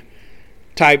Rain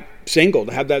type single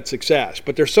to have that success.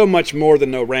 But there's so much more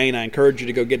than No Rain. I encourage you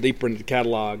to go get deeper into the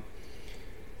catalog.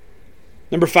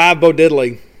 Number 5, Bo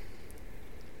Diddley.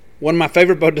 One of my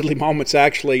favorite Bo Diddley moments,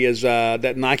 actually, is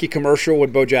that Nike commercial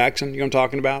with Bo Jackson. You know what I'm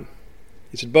talking about?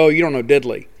 He said, "Bo, you don't know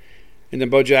Diddley." And then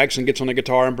Bo Jackson gets on a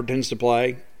guitar and pretends to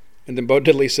play. And then Bo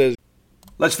Diddley says,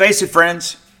 "Let's face it,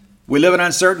 friends. We live in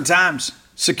uncertain times.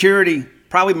 Security,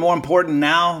 probably more important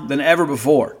now than ever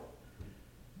before.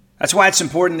 That's why it's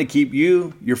important to keep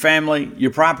you, your family,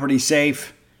 your property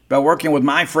safe by working with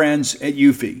my friends at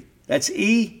Eufy. That's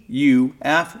EUFY.com.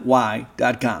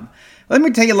 Let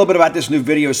me tell you a little bit about this new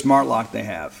video smart lock they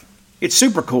have. It's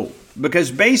super cool because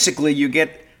basically you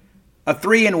get a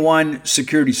 3-in-1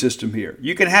 security system here.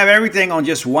 You can have everything on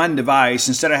just one device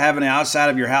instead of having the outside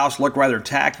of your house look rather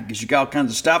tacky because you got all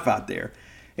kinds of stuff out there.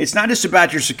 It's not just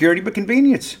about your security, but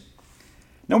convenience.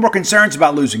 No more concerns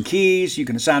about losing keys. You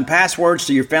can assign passwords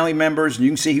to your family members, and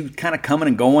you can see who's kind of coming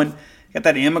and going. Got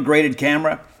that integrated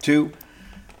camera, too.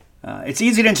 It's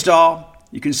easy to install.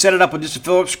 You can set it up with just a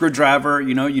Phillips screwdriver.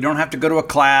 You don't have to go to a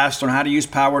class on how to use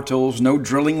power tools. No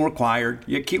drilling required.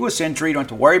 You get keyless entry. You don't have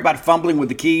to worry about fumbling with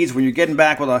the keys when you're getting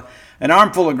back with an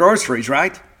armful of groceries,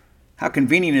 right? How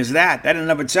convenient is that? That in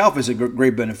and of itself is a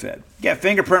great benefit. You got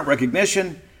fingerprint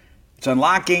recognition. It's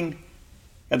unlocking.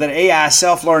 Got that AI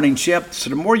self-learning chip. So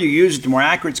the more you use it, the more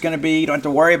accurate it's going to be. You don't have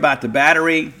to worry about the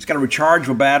battery. It's got a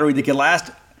rechargeable battery that can last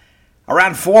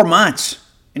around 4 months.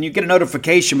 And you get a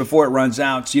notification before it runs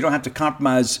out, so you don't have to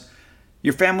compromise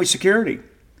your family security.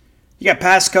 You got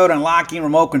passcode unlocking,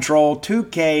 remote control,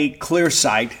 2K clear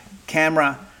sight,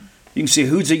 camera. You can see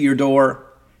who's at your door.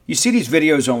 You see these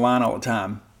videos online all the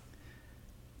time.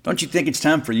 Don't you think it's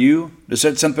time for you to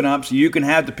set something up so you can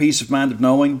have the peace of mind of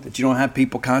knowing that you don't have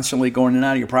people constantly going in and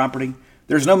out of your property?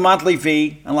 There's no monthly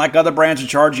fee. Unlike other brands that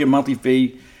charge you a monthly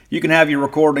fee, you can have your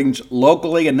recordings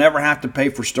locally and never have to pay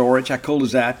for storage. How cool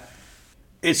is that?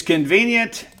 It's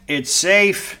convenient, it's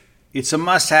safe, it's a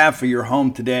must-have for your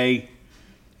home today.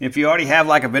 If you already have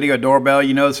like a video doorbell,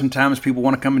 sometimes people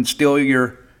want to come and steal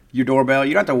your doorbell.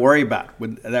 You don't have to worry about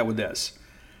with this.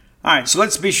 All right, so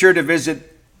let's be sure to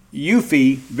visit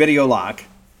Eufy Video Lock.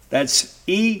 That's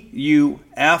EUFY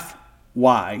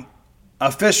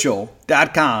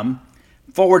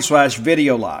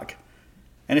official.com/video lock.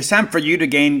 And it's time for you to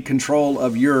gain control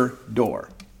of your door.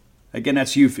 Again,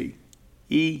 that's Eufy.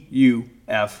 EUFY.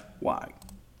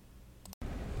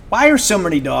 Why are so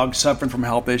many dogs suffering from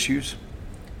health issues?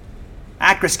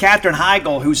 Actress Katherine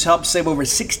Heigl, who's helped save over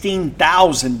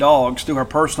 16,000 dogs through her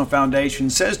personal foundation,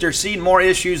 says they're seeing more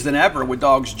issues than ever with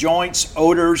dogs' joints,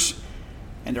 odors,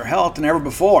 and their health than ever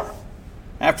before.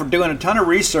 After doing a ton of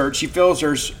research, she feels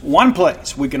there's one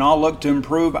place we can all look to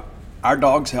improve our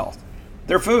dog's health: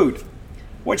 their food.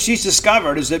 What she's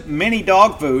discovered is that many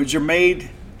dog foods are made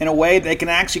in a way they can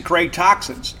actually create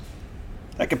toxins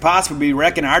that could possibly be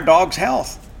wrecking our dog's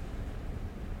health.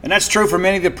 And that's true for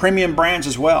many of the premium brands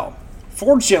as well.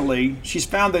 Fortunately, she's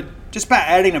found that just by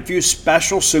adding a few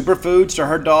special superfoods to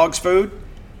her dog's food,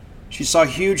 she saw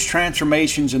huge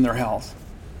transformations in their health.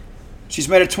 She's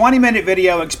made a 20-minute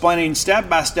video explaining step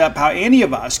by step how any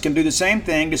of us can do the same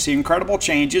thing to see incredible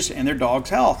changes in their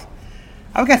dog's health.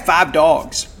 I've got 5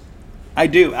 dogs. I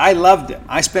do. I love them.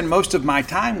 I spend most of my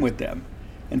time with them.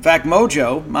 In fact,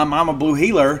 Mojo, my Mama Blue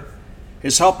healer,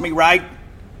 has helped me write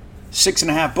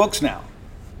 6.5 books now.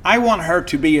 I want her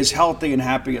to be as healthy and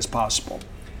happy as possible.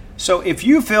 So if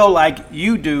you feel like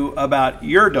you do about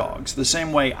your dogs the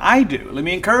same way I do, let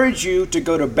me encourage you to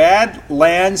go to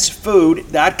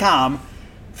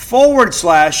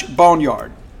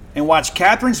badlandsfood.com/boneyard and watch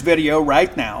Catherine's video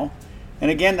right now.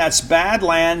 And again, that's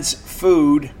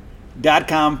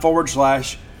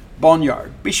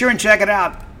badlandsfood.com/boneyard. Be sure and check it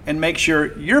out and make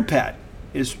sure your pet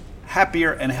is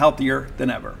happier and healthier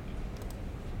than ever.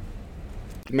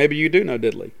 Maybe you do know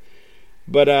Diddley.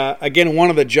 But again, one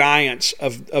of the giants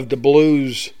of the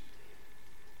blues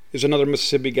is another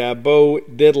Mississippi guy, Bo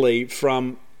Diddley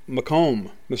from Macomb,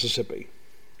 Mississippi.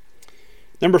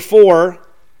 Number 4,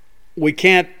 we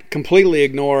can't completely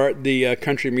ignore the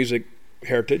country music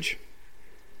heritage.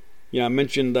 I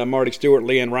mentioned Marty Stewart,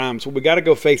 LeAnn Rimes. Well, we got to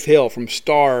go Faith Hill from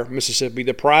Star, Mississippi,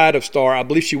 the pride of Star. I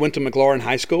believe she went to McLaurin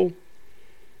High School.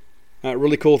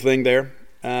 Really cool thing there.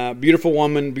 Beautiful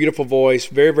woman, beautiful voice,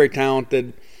 very, very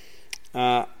talented.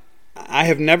 I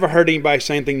have never heard anybody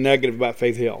say anything negative about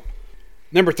Faith Hill.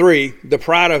 Number 3, the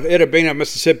pride of Itta Bena,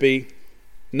 Mississippi.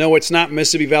 No, it's not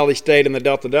Mississippi Valley State and the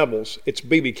Delta Devils. It's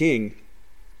B.B. King.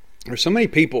 There's so many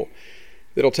people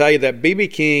that'll tell you that B.B.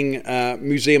 King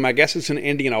Museum, I guess it's in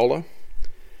Indianola.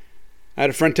 I had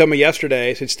a friend tell me yesterday,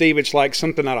 he said, Steve, it's like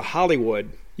something out of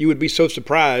Hollywood. You would be so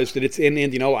surprised that it's in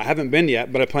Indianola. I haven't been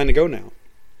yet, but I plan to go now.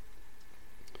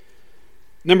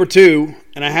 Number 2,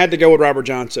 and I had to go with Robert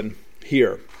Johnson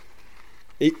here.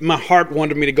 My heart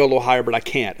wanted me to go a little higher, but I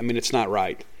can't. I mean, it's not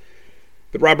right.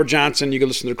 But Robert Johnson, you can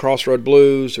listen to Crossroad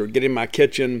Blues or Get in My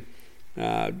Kitchen,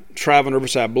 Traveling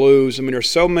Riverside Blues. I mean, there's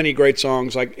so many great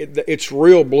songs. Like it's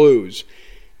real blues.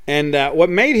 And what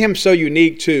made him so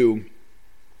unique, too,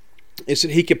 is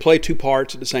that he could play 2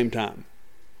 parts at the same time.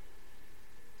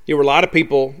 There were a lot of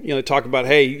people, that talk about,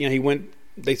 hey, he went.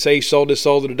 They say he sold his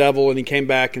soul to the devil, and he came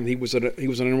back, and he was an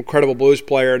incredible blues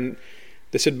player. And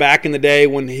they said back in the day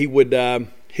when he would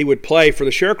play for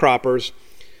the sharecroppers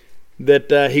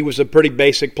that he was a pretty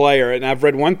basic player. And I've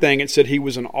read one thing; it said he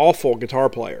was an awful guitar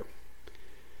player.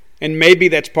 And maybe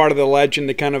that's part of the legend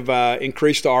to kind of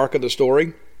increase the arc of the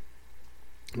story.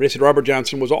 But they said Robert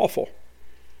Johnson was awful,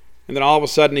 and then all of a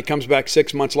sudden he comes back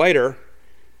 6 months later,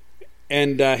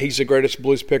 and he's the greatest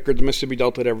blues picker the Mississippi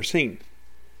Delta had ever seen.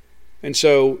 And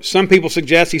so some people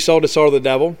suggest he sold his soul to the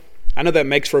devil. I know that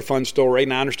makes for a fun story,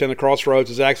 and I understand the Crossroads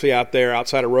is actually out there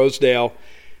outside of Rosedale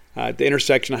at the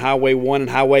intersection of Highway 1 and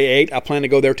Highway 8. I plan to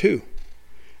go there too.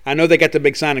 I know they got the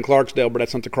big sign in Clarksdale, but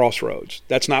that's not the Crossroads.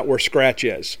 That's not where Scratch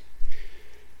is.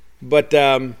 But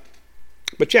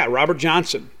yeah, Robert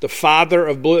Johnson, the father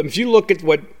of blues. If you look at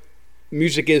what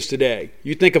music is today,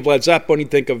 you think of Led Zeppelin, you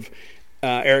think of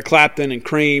Eric Clapton and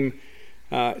Cream,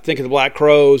 think of the Black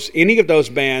Crowes. Any of those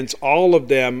bands, all of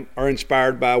them are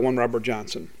inspired by one Robert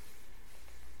Johnson.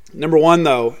 Number 1,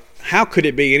 though, how could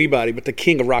it be anybody but the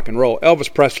king of rock and roll,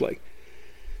 Elvis Presley,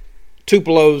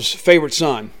 Tupelo's favorite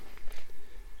son?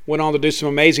 Went on to do some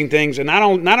amazing things, and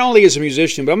not only as a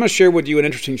musician, but I'm going to share with you an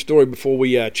interesting story before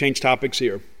we change topics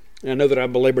here. And I know that I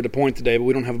belabored the point today, but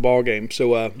we don't have a ball game,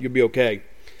 so you'll be okay.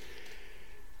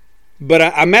 But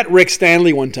I met Rick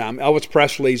Stanley one time, Elvis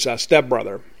Presley's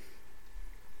stepbrother,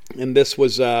 and this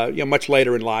was much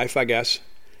later in life, I guess.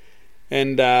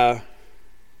 And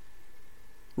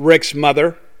Rick's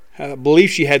mother, I believe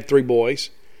she had 3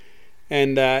 boys,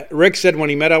 and Rick said when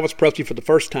he met Elvis Presley for the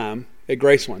first time at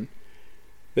Graceland,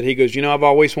 that he goes, I've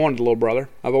always wanted a little brother.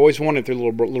 I've always wanted 3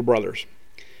 little brothers.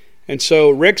 And so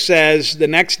Rick says the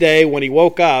next day when he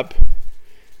woke up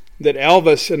that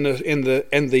Elvis and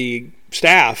the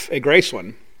staff at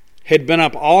Graceland had been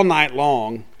up all night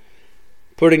long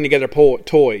putting together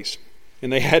toys.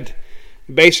 And they had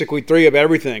basically 3 of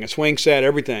everything, a swing set,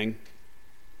 everything,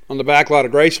 on the back lot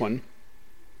of Graceland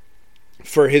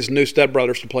for his new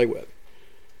stepbrothers to play with.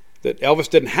 That Elvis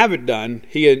didn't have it done.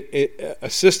 He had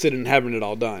assisted in having it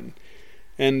all done.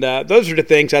 And those are the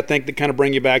things I think that kind of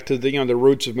bring you back to the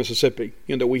roots of Mississippi,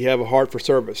 that we have a heart for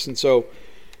service. And so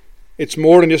it's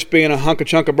more than just being a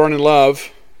chunk of burning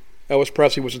love. Elvis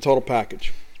Presley was a total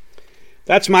package.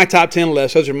 That's my top 10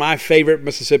 list. Those are my favorite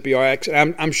Mississippi acts.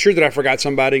 I'm sure that I forgot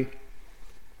somebody,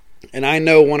 and I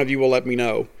know one of you will let me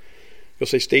know.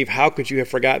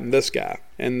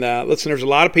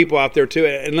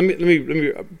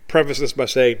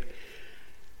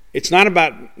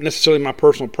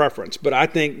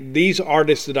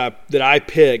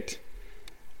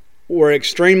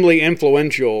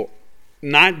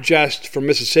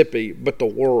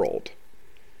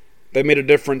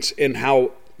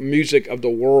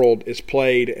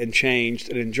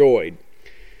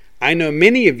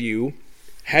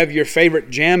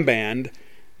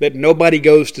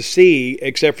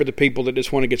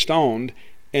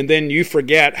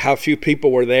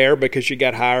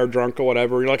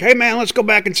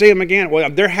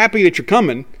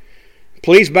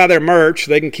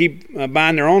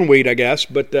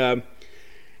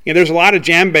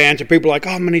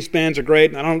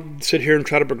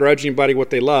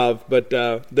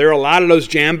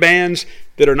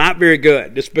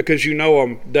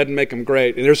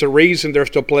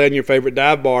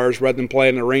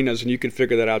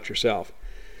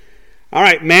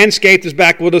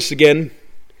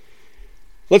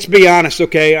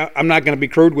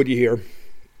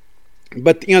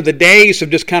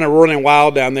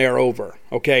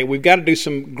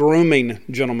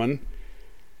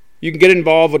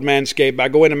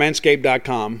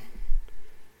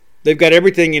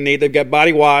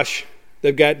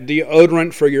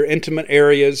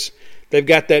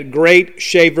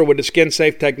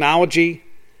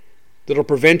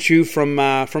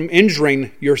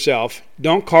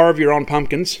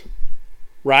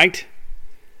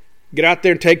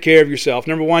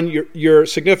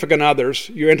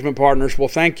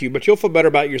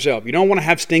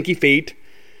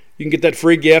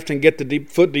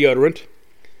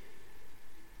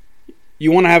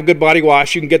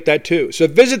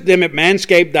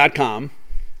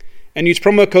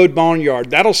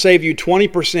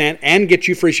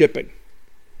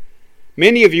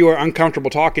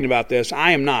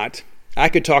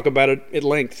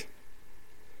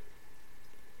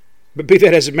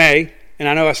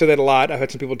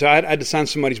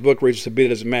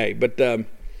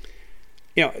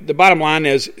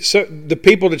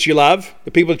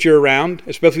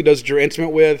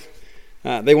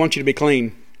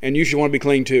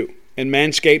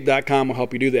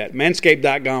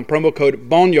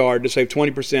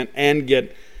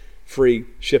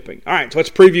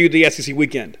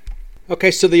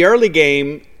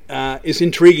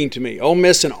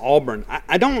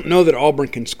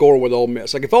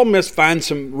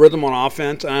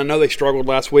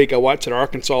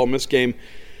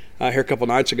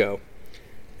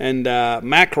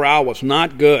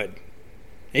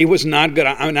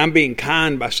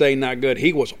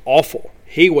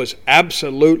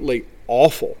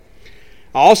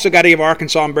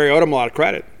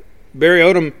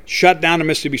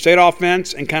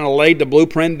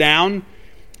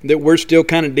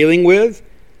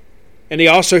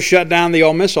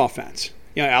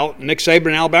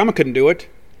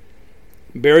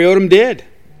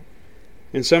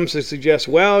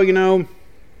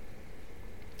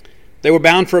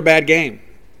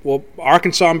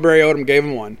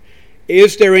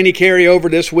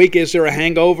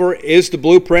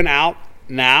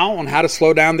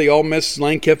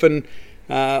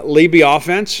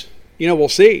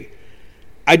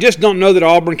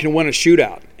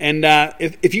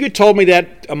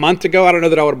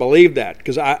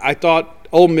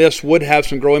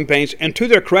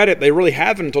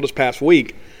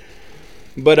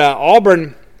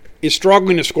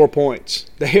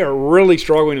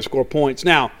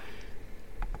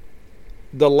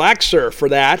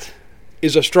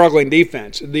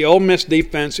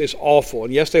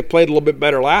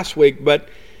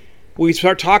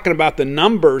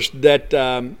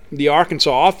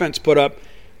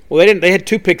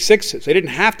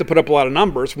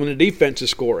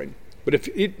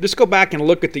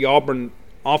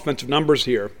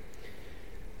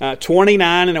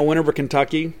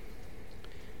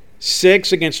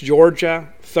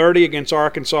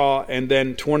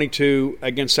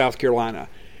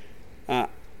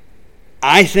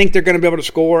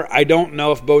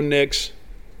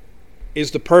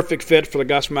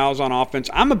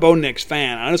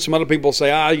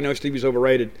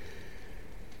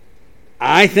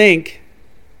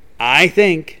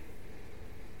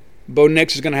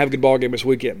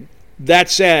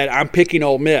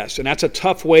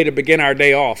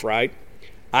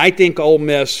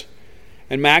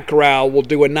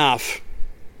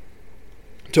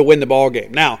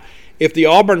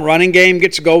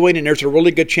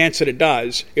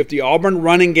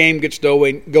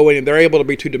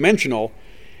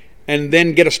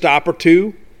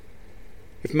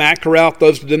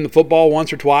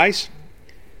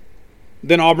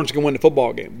 then Auburn's going to win the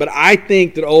football game. But I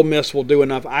think that Ole Miss will do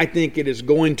enough. I think it's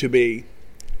going to be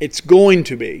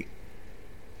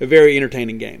a very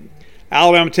entertaining game.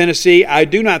 Alabama, Tennessee, I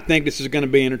do not think this is going to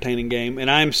be an entertaining game.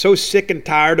 And I am so sick and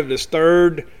tired of this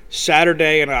third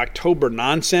Saturday in October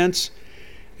nonsense.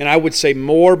 And I would say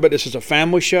more, but this is a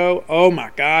family show. Oh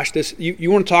my gosh, you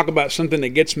want to talk about something that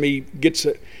gets to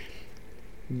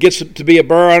be a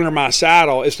burr under my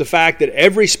saddle. It's the fact that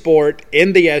every sport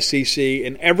in the SEC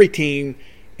and every team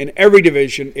in every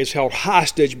division is held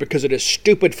hostage because of this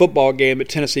stupid football game that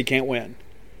Tennessee can't win.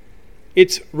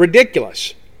 It's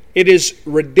ridiculous. It is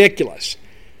ridiculous.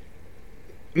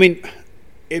 I mean,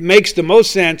 it makes the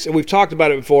most sense, and we've talked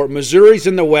about it before. Missouri's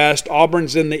in the West,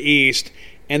 Auburn's in the East,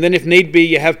 and then if need be,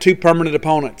 you have two permanent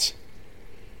opponents.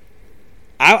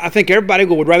 I think everybody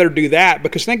would rather do that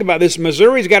because think about this.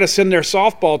 Missouri's got to send their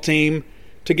softball team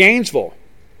to Gainesville.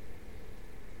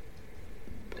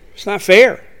 It's not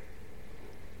fair.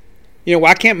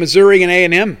 Why can't Missouri and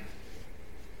A&M?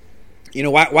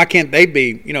 Why can't they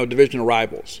be, divisional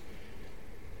rivals?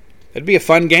 That'd be a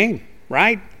fun game,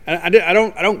 right? I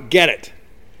don't get it.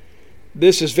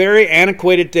 This is very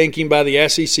antiquated thinking by the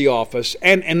SEC office,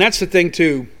 and that's the thing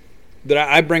too that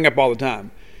I bring up all the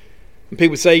time. And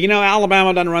people say,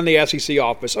 Alabama doesn't run the SEC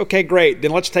office. Okay, great.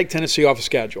 Then let's take Tennessee off the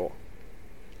schedule.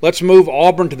 Let's move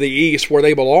Auburn to the East where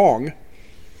they belong,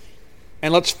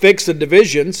 and let's fix the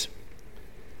divisions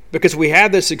because we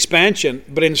have this expansion.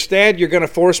 But instead, you're going to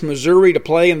force Missouri to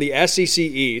play in the SEC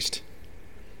East,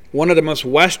 one of the most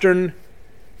Western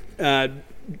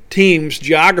teams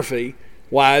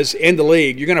geography-wise in the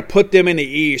league. You're going to put them in the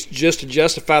East just to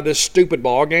justify this stupid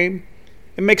ball game?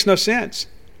 It makes no sense.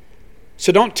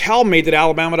 So don't tell me that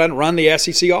Alabama doesn't run the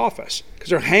SEC office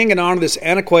because they're hanging on to this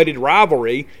antiquated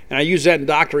rivalry, and I use that in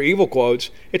Dr. Evil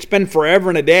quotes. It's been forever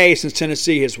and a day since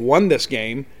Tennessee has won this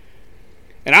game,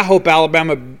 and I hope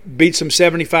Alabama beats them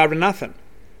 75-0.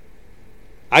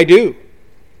 I do.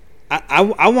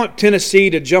 I want Tennessee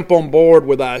to jump on board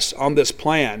with us on this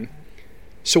plan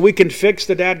so we can fix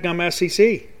the dadgum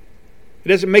SEC.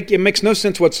 It makes no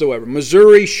sense whatsoever.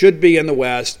 Missouri should be in the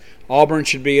West. Auburn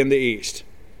should be in the East.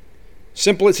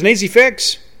 Simple. It's an easy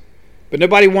fix, but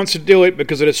nobody wants to do it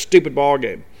because of this stupid ball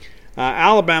game.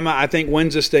 Alabama, I think,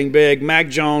 wins this thing big. Mac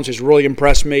Jones has really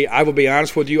impressed me. I will be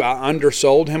honest with you, I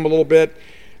undersold him a little bit.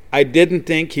 I didn't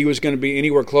think he was going to be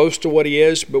anywhere close to what he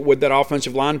is, but with that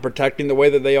offensive line protecting the way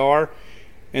that they are,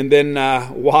 and then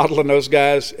Waddle and those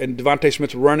guys and Devontae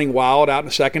Smith running wild out in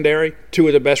the secondary, two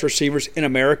of the best receivers in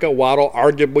America. Waddle,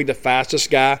 arguably the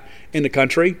fastest guy in the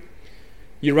country.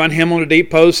 You run him on a deep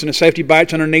post and a safety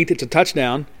bites underneath, it's a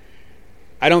touchdown.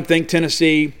 I don't think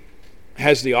Tennessee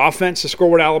has the offense to score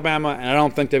with Alabama, and I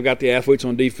don't think they've got the athletes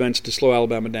on defense to slow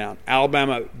Alabama down.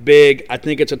 Alabama, big. I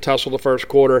think it's a tussle the first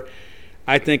quarter.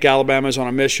 I think Alabama's on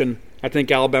a mission. I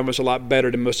think Alabama's a lot better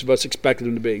than most of us expected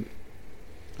them to be.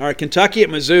 All right, Kentucky at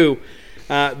Mizzou.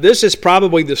 This is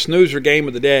probably the snoozer game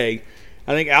of the day.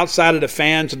 I think outside of the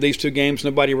fans of these two games,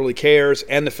 nobody really cares,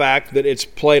 and the fact that it's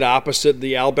played opposite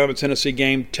the Alabama-Tennessee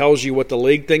game tells you what the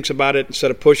league thinks about it. Instead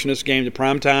of pushing this game to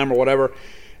primetime or whatever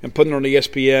and putting it on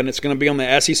ESPN, it's going to be on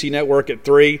the SEC Network at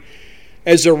 3.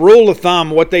 As a rule of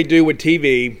thumb, what they do with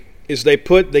TV is they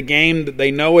put the game that they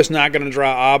know is not going to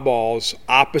draw eyeballs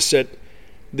opposite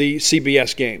the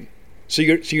CBS game. So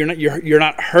you're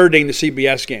not hurting the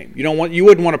CBS game. You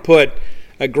wouldn't want to put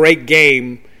a great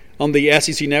game on the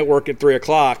SEC Network at 3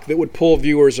 o'clock that would pull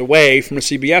viewers away from the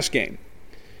CBS game.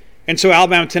 And so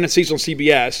Alabama, Tennessee's on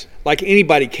CBS like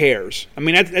anybody cares. I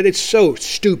mean, it's so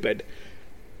stupid.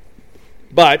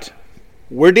 But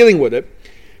we're dealing with it.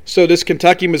 So this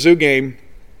Kentucky-Mizzou game,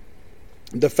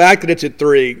 the fact that it's at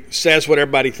 3 says what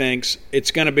everybody thinks.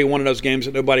 It's going to be one of those games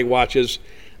that nobody watches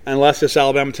unless this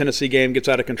Alabama-Tennessee game gets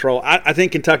out of control. I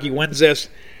think Kentucky wins this.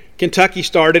 Kentucky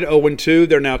started 0-2.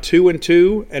 They're now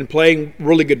 2-2 and playing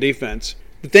really good defense.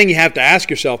 The thing you have to ask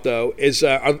yourself, though, is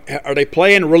are they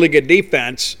playing really good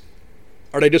defense?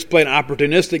 Are they just playing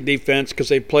opportunistic defense because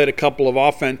they've played a couple of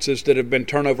offenses that have been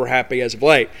turnover happy as of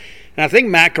late? And I think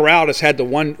Matt Corral has had the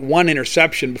one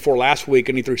interception before last week,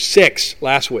 and he threw 6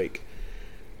 last week.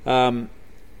 Can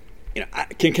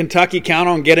Kentucky count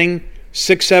on getting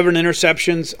 6-7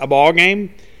 interceptions a ball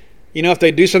game? If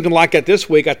they do something like that this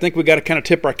week, I think we got to kind of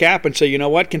tip our cap and say, you know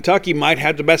what, Kentucky might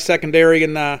have the best secondary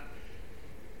in the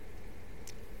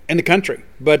country.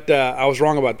 But I was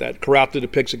wrong about that. Corral threw the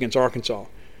picks against Arkansas.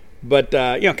 But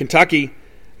Kentucky,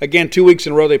 again, 2 weeks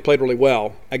in a row they played really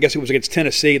well. I guess it was against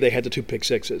Tennessee they had the 2 pick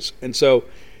sixes. And so,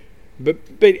 but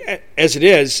as it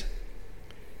is,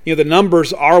 the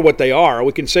numbers are what they are.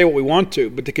 We can say what we want to,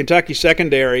 but the Kentucky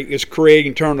secondary is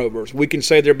creating turnovers. We can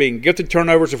say they're being gifted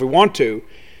turnovers if we want to,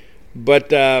 but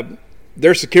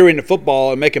they're securing the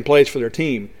football and making plays for their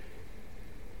team.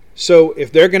 So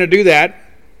if they're going to do that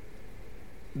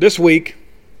this week,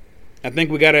 I think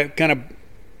we got to kind of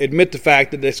admit the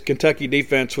fact that this Kentucky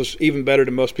defense was even better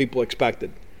than most people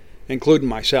expected, including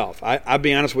myself. I'll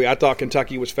be honest with you, I thought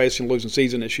Kentucky was facing a losing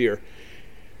season this year.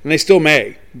 And they still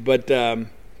may, but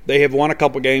they have won a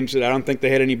couple games that I don't think they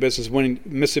had any business winning.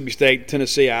 Mississippi State,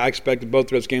 Tennessee, I expected both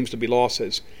of those games to be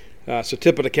losses. So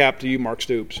tip of the cap to you, Mark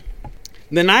Stoops.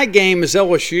 The night game is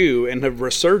LSU and the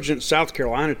resurgent South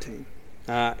Carolina team.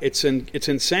 It's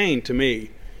insane to me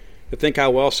to think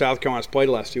how well South Carolina's played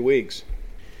the last 2 weeks.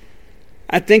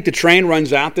 I think the train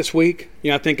runs out this week.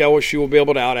 I think LSU will be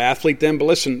able to out-athlete them. But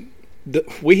listen,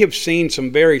 we have seen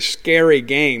some very scary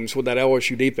games with that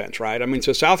LSU defense, right? I mean,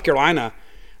 so South Carolina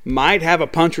might have a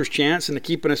puncher's chance into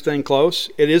keeping this thing close.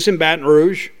 It is in Baton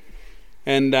Rouge,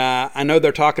 and I know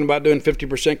they're talking about doing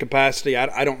 50% capacity.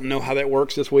 I don't know how that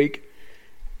works this week.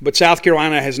 But South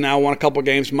Carolina has now won a couple of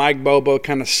games. Mike Bobo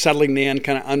kind of settling in,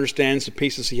 kind of understands the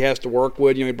pieces he has to work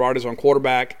with. He brought his own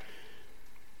quarterback.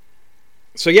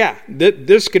 So, yeah,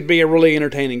 this could be a really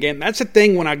entertaining game. That's the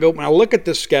thing when I look at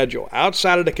this schedule.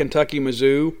 Outside of the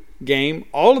Kentucky-Mizzou game,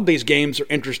 all of these games are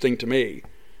interesting to me.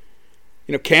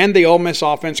 Can the Ole Miss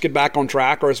offense get back on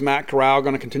track, or is Matt Corral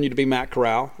going to continue to be Matt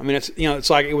Corral? I mean, it's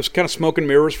like it was kind of smoke and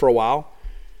mirrors for a while.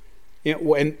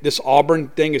 And this Auburn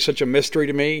thing is such a mystery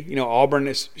to me. Auburn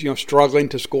is struggling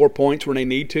to score points when they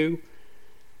need to.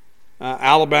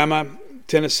 Alabama,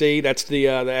 Tennessee, that's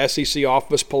the SEC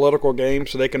office political game,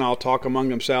 so they can all talk among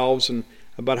themselves and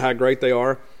about how great they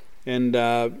are, and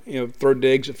throw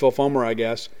digs at Phil Fulmer, I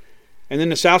guess. And then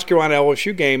the South Carolina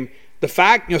LSU game, the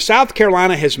fact South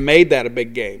Carolina has made that a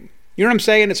big game. You know what I'm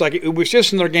saying? It's like it was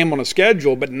just another game on the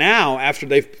schedule, but now after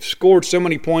they've scored so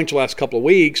many points the last couple of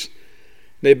weeks.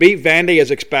 They beat Vandy as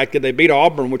expected. They beat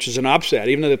Auburn, which is an upset,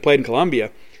 even though they played in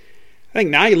Columbia. I think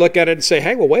now you look at it and say,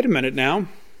 hey, well, wait a minute now.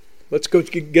 Let's go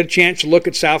get a chance to look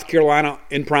at South Carolina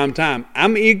in prime time.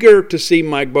 I'm eager to see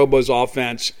Mike Bobo's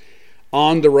offense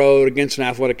on the road against an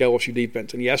athletic LSU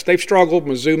defense. And, yes, they've struggled.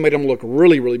 Mizzou made them look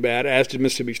really, really bad, as did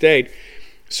Mississippi State.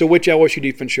 So which LSU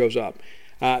defense shows up?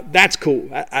 That's cool.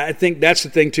 I think that's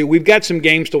the thing, too. We've got some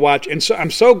games to watch. And so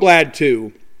I'm so glad,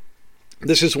 too.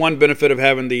 This is one benefit of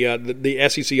having the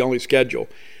SEC-only schedule,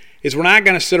 is we're not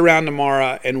going to sit around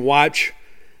tomorrow and watch,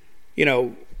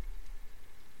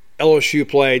 LSU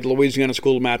play the Louisiana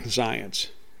School of Math and Science.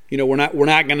 We're not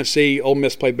going to see Ole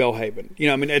Miss play Belhaven.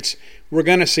 We're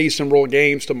going to see some real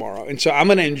games tomorrow, and so I'm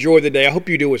going to enjoy the day. I hope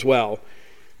you do as well.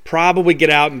 Probably get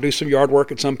out and do some yard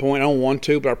work at some point. I don't want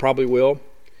to, but I probably will,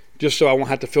 just so I won't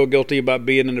have to feel guilty about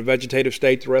being in a vegetative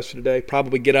state the rest of the day.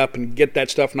 Probably get up and get that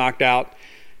stuff knocked out.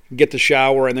 Get the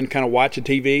shower, and then kind of watch the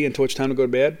TV until it's time to go to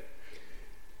bed.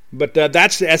 But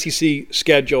that's the SEC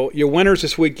schedule. Your winners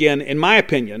this weekend, in my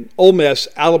opinion, Ole Miss,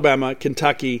 Alabama,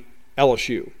 Kentucky,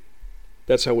 LSU.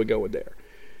 That's how we go with there.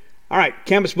 All right,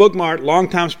 Campus Bookmart,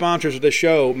 longtime sponsors of this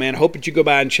show. Man, hope that you go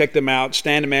by and check them out.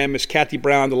 Stan and man, Miss Kathy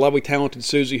Brown, the lovely, talented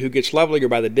Susie, who gets lovelier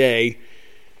by the day.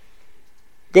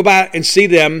 Go by and see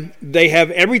them. They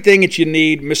have everything that you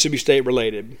need Mississippi State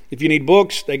related. If you need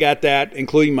books, they got that,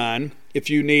 including mine. If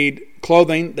you need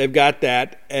clothing, they've got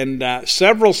that, and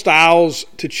several styles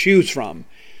to choose from.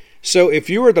 So if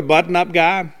you were the button-up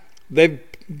guy, they've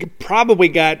probably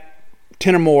got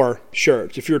 10 or more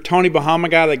shirts. If you're a Tony Bahama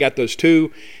guy, they got those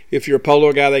too. If you're a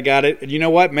polo guy, they got it. And you know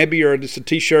what? Maybe you're just a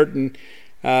T-shirt and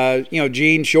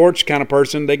jean shorts kind of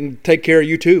person. They can take care of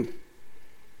you too.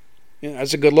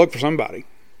 That's a good look for somebody.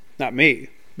 Not me,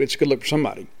 but it's a good look for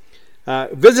somebody.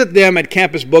 Visit them at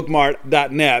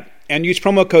campusbookmart.net. And use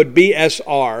promo code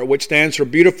BSR, which stands for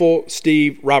Beautiful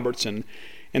Steve Robertson.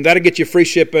 And that'll get you free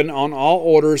shipping on all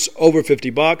orders over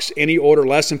 $50. Any order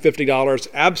less than $50,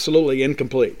 absolutely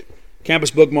incomplete.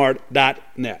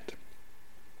 Campusbookmart.net.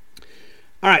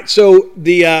 All right, so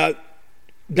the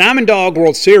Diamond Dog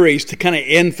World Series to kind of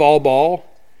end fall ball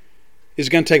is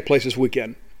going to take place this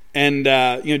weekend. And,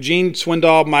 Gene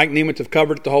Swindoll, Mike Nemeth have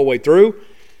covered it the whole way through.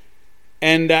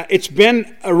 And it's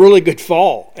been a really good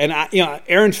fall. And,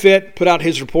 Aaron Fitt put out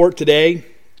his report today.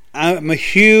 I'm a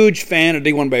huge fan of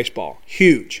D1 baseball.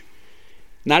 Huge.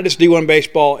 Not just D1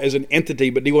 baseball as an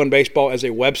entity, but D1 baseball as a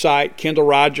website. Kendall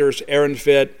Rogers, Aaron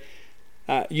Fitt.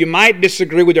 You might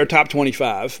disagree with their top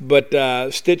 25, but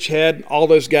Stitchhead, all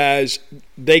those guys,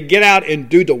 they get out and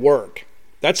do the work.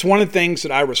 That's one of the things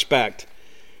that I respect.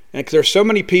 And there's so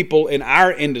many people in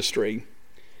our industry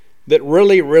that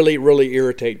really, really, really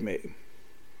irritate me.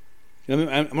 I'm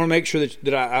going to make sure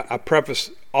that I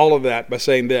preface all of that by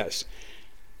saying this.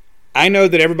 I know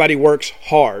that everybody works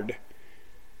hard,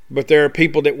 but there are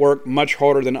people that work much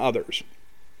harder than others.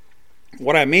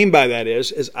 What I mean by that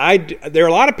is there are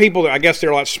a lot of people that I guess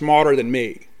they're a lot smarter than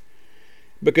me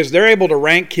because they're able to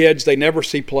rank kids they never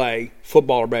see play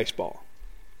football or baseball.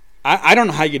 I don't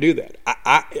know how you do that.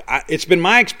 It's been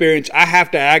my experience. I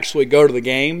have to actually go to the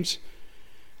games.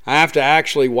 I have to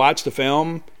actually watch the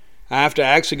film. I have to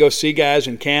actually go see guys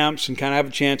in camps and kind of have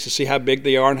a chance to see how big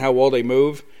they are and how well they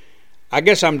move. I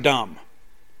guess I'm dumb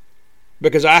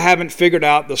because I haven't figured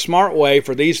out the smart way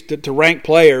for these to rank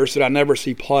players that I never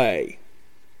see play.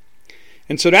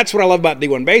 And so that's what I love about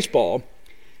D1 baseball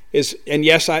is, and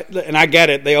yes, I get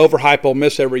it. They overhype Ole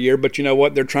Miss every year, but you know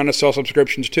what? They're trying to sell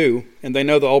subscriptions too, and they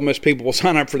know the Ole Miss people will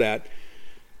sign up for that.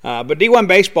 But D1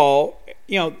 baseball,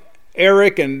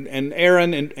 Eric and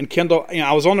Aaron and Kendall,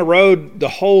 I was on the road the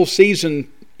whole season,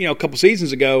 a couple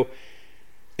seasons ago,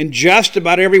 and just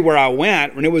about everywhere I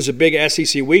went, when it was a big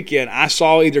SEC weekend, I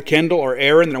saw either Kendall or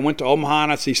Aaron, and I went to Omaha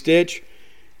and I see Stitch.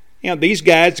 These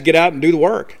guys get out and do the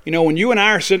work. When you and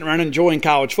I are sitting around enjoying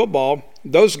college football,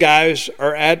 those guys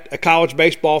are at a college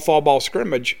baseball, fall ball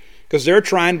scrimmage because they're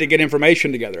trying to get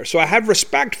information together. So I have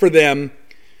respect for them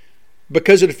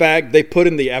because of the fact they put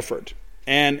in the effort.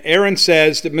 And Aaron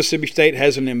says that Mississippi State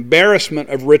has an embarrassment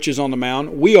of riches on the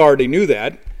mound. We already knew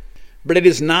that. But it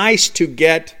is nice to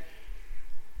get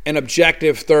an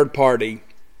objective third party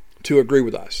to agree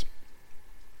with us.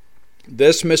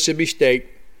 This Mississippi State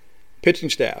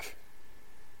pitching staff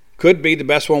could be the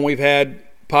best one we've had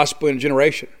possibly in a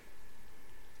generation.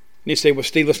 And you say, well,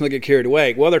 Steve, let's not get carried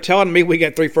away. Well, they're telling me we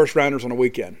got 3 first-rounders on a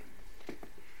weekend.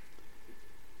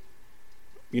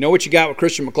 You know what you got with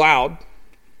Christian McLeod.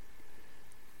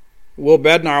 Will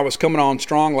Bednar was coming on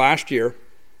strong last year.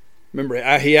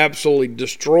 Remember, he absolutely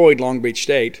destroyed Long Beach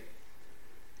State.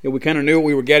 We kind of knew what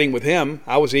we were getting with him.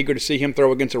 I was eager to see him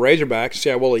throw against the Razorbacks, see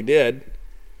how well he did.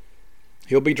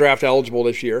 He'll be draft eligible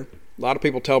this year. A lot of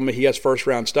people tell me he has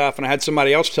first-round stuff, and I had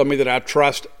somebody else tell me that I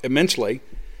trust immensely.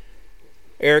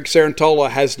 Eric Sarantola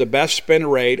has the best spin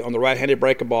rate on the right-handed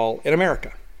breaking ball in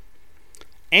America,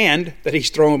 and that he's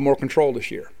throwing with more control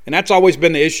this year. And that's always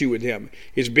been the issue with him,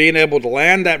 is being able to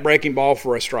land that breaking ball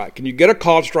for a strike. Can you get a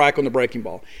called strike on the breaking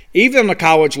ball? Even on the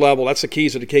college level, that's the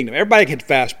keys of the kingdom. Everybody can hit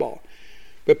fastball.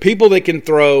 But people that can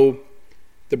throw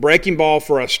the breaking ball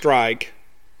for a strike,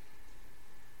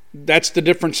 that's the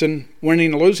difference in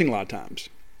winning and losing a lot of times.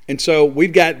 And so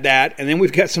we've got that, and then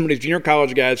we've got some of these junior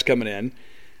college guys coming in.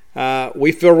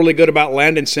 We feel really good about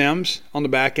Landon Sims on the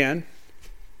back end.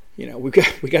 We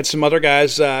got some other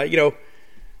guys, that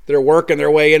are working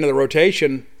their way into the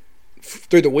rotation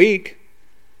through the week.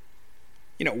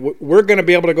 We're going to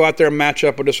be able to go out there and match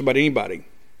up with just about anybody.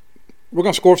 We're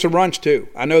going to score some runs too.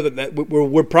 I know that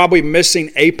we're probably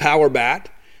missing a power bat,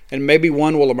 and maybe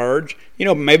one will emerge.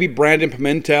 Maybe Brandon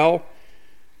Pimentel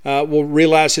will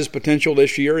realize his potential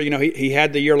this year. He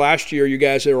had the year last year you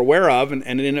guys are aware of, and it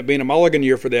ended up being a mulligan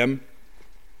year for them.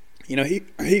 He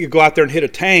could go out there and hit a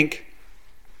tank,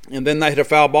 and then they hit a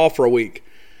foul ball for a week.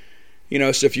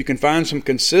 So if you can find some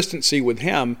consistency with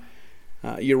him,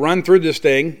 you run through this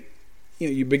thing.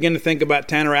 You begin to think about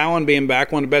Tanner Allen being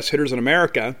back, one of the best hitters in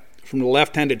America from the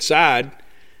left-handed side.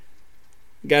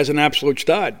 The guy's an absolute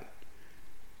stud.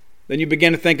 Then you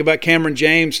begin to think about Cameron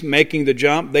James making the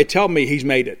jump. They tell me he's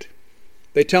made it.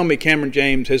 They tell me Cameron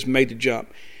James has made the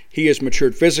jump. He has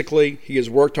matured physically. He has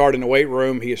worked hard in the weight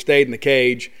room. He has stayed in the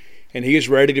cage. And he is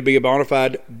ready to be a bona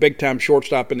fide big-time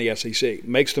shortstop in the SEC.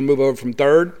 Makes the move over from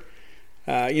third.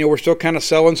 We're still kind of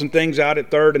selling some things out at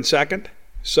third and second.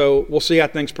 So we'll see how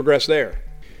things progress there.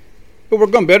 But we're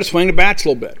going to be able to swing the bats a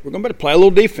little bit. We're going to be able to play a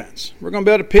little defense. We're going to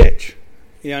be able to pitch.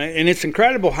 And it's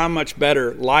incredible how much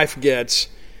better life gets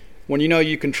when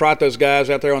you can trot those guys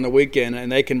out there on the weekend and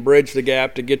they can bridge the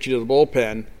gap to get you to the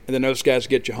bullpen, and then those guys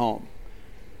get you home.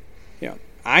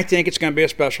 I think it's going to be a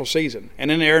special season.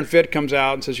 And then Aaron Fitt comes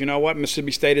out and says, you know what,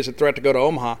 Mississippi State is a threat to go to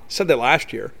Omaha. I said that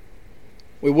last year.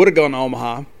 We would have gone to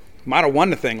Omaha. Might have won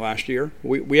the thing last year.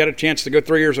 We had a chance to go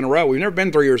 3 years in a row. We've never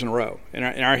been 3 years in a row in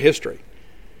our history.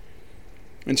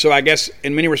 And so I guess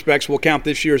in many respects we'll count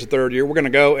this year as the third year. We're going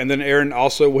to go, and then Aaron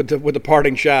also with the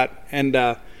parting shot.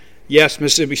 And, yes,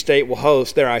 Mississippi State will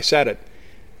host. There, I said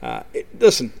it.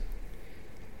 Listen,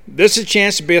 this is a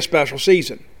chance to be a special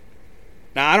season.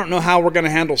 Now, I don't know how we're going to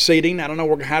handle seating. I don't know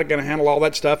how we're going to handle all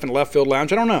that stuff in left field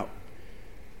lounge. I don't know.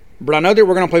 But I know that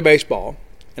we're going to play baseball,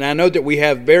 and I know that we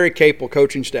have very capable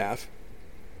coaching staff,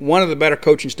 one of the better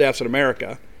coaching staffs in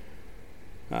America.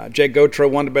 Jake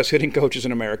Gautreaux, one of the best hitting coaches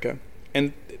in America.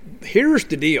 And here's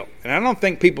the deal, and I don't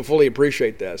think people fully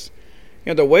appreciate this.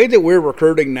 The way that we're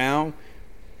recruiting now,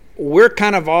 we're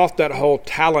kind of off that whole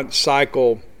talent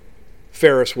cycle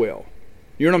Ferris wheel.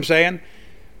 You know what I'm saying?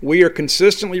 We are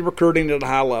consistently recruiting at a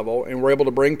high level, and we're able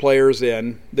to bring players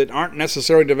in that aren't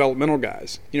necessarily developmental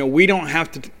guys. We don't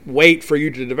have to wait for you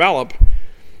to develop,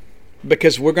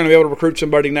 because we're going to be able to recruit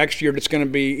somebody next year that's going to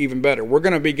be even better. We're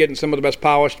going to be getting some of the best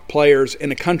polished players in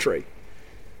the country.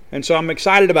 And so I'm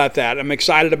excited about that. I'm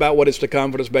excited about what is to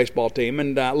come for this baseball team,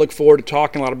 and look forward to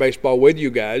talking a lot of baseball with you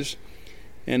guys.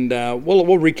 And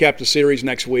we'll recap the series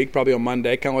next week, probably on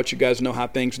Monday, kind of let you guys know how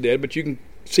things did. But you can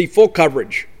see full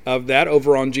coverage of that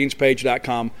over on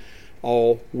genespage.com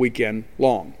all weekend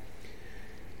long.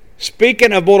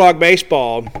 Speaking of Bulldog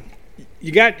baseball,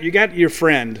 you got your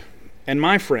friend and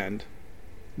my friend,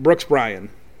 Brooks Bryan.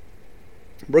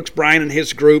 Brooks Bryan and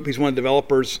his group, he's one of the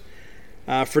developers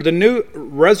for the new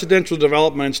residential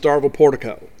development in Starkville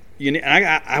Portico.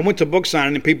 I went to book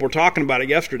signing and people were talking about it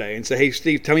yesterday and said, "Hey,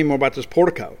 Steve, tell me more about this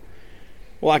Portico."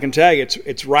 Well, I can tell you,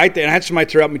 it's right there. And I had somebody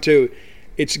interrupt me too.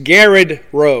 It's Garrard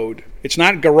Road. It's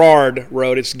not Garrard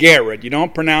Road. It's Garrard. You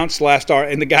don't pronounce the last R.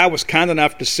 And the guy was kind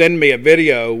enough to send me a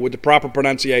video with the proper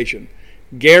pronunciation.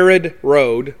 Garrard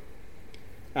Road.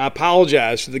 I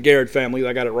apologize to the Garrett family that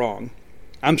I got it wrong.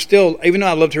 I'm still, even though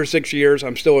I lived here 6 years,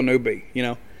 I'm still a newbie,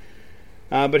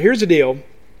 But here's the deal.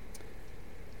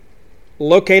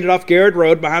 Located off Garrett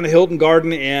Road behind the Hilton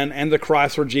Garden Inn and the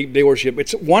Chrysler Jeep dealership.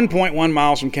 It's 1.1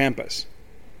 miles from campus.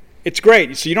 It's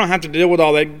great. So you don't have to deal with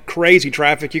all that crazy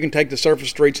traffic. You can take the surface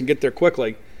streets and get there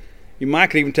quickly. You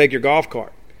might could even take your golf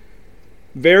cart.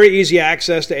 Very easy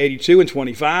access to 82 and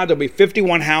 25. There'll be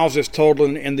 51 houses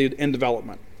total in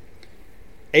development.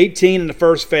 18 in the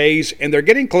first phase, and they're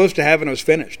getting close to having those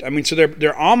finished. So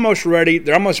they're almost ready.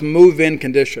 They're almost move-in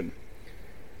condition.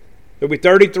 There'll be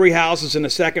 33 houses in the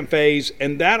second phase,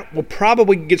 and that will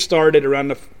probably get started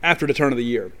around after the turn of the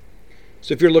year.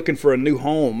 So if you're looking for a new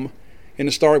home in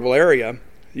the Starkville area,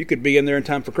 you could be in there in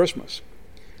time for Christmas.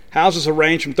 Houses will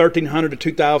range from 1,300 to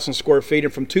 2,000 square feet,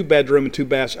 and from 2-bedroom and 2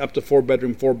 baths up to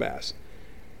 4-bedroom, 4 baths.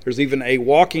 There's even a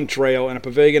walking trail and a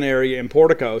pavilion area in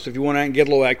Portico, so if you want to get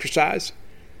a little exercise,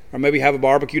 or maybe have a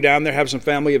barbecue down there, have some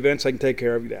family events, they can take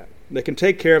care of that. They can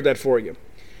take care of that for you.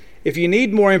 If you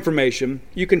need more information,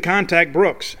 you can contact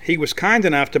Brooks. He was kind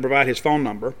enough to provide his phone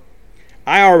number.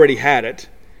 I already had it,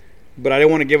 but I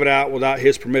didn't want to give it out without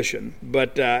his permission.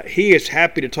 But he is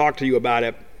happy to talk to you about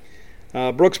it.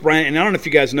 Brooks Bryan, and I don't know if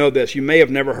you guys know this. You may have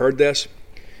never heard this.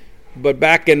 But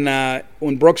back in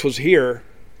when Brooks was here,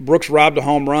 Brooks robbed a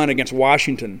home run against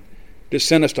Washington to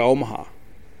send us to Omaha.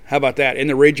 How about that? In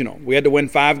the regional. We had to win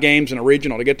 5 games in a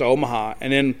regional to get to Omaha.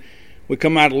 And then we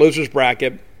come out of the loser's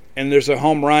bracket, and there's a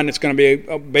home run. It's going to be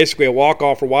basically a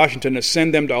walk-off for Washington to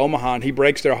send them to Omaha, and he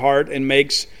breaks their heart and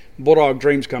makes Bulldog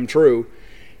dreams come true.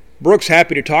 Brooks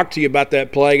happy to talk to you about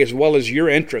that play as well as your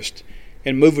interest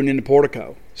in moving into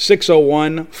Portico.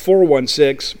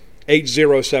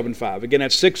 601-416-8075. Again,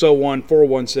 that's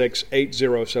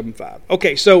 601-416-8075.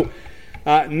 Okay, so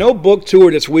no book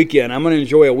tour this weekend. I'm going to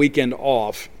enjoy a weekend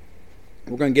off.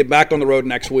 We're going to get back on the road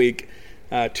next week,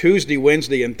 Tuesday,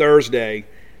 Wednesday, and Thursday,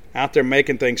 out there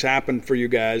making things happen for you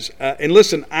guys. And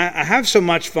listen, I have so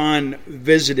much fun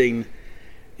visiting,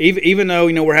 even though,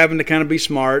 we're having to kind of be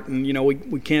smart and,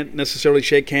 we can't necessarily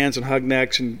shake hands and hug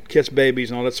necks and kiss babies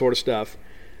and all that sort of stuff.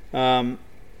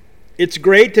 It's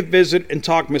great to visit and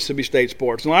talk Mississippi State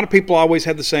sports. And a lot of people always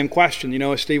have the same question,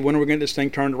 Steve, when are we going to get this thing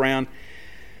turned around?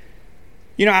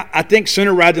 I think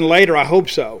sooner rather than later, I hope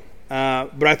so.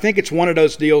 But I think it's one of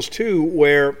those deals, too,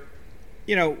 where,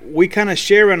 we kind of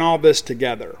share in all this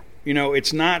together.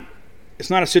 It's not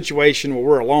a situation where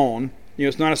we're alone.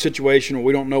 It's not a situation where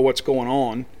we don't know what's going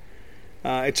on.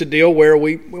 It's a deal where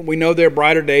we know there are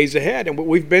brighter days ahead, and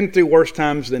we've been through worse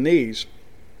times than these.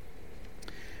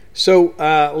 So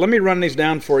let me run these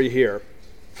down for you here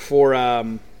for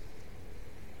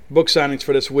book signings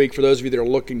for this week, for those of you that are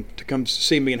looking to come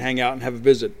see me and hang out and have a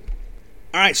visit.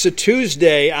 All right, so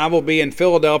Tuesday I will be in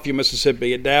Philadelphia,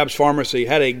 Mississippi at Dabb's Pharmacy.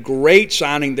 Had a great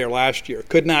signing there last year.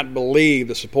 Could not believe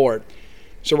the support.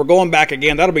 So we're going back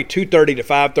again. That'll be 2:30 to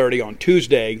 5:30 on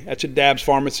Tuesday. That's at Dabb's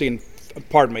Pharmacy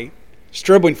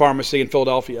Stribling Pharmacy in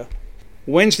Philadelphia.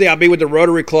 Wednesday I'll be with the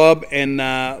Rotary Club in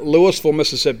Louisville,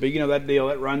 Mississippi. That deal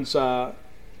that runs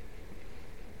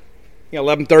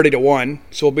 11:30 to 1.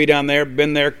 So we'll be down there.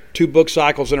 Been there 2 book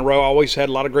cycles in a row. Always had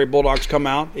a lot of great Bulldogs come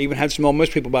out. Even had some Ole Miss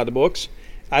people buy the books.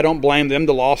 I don't blame them.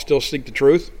 The law still seek the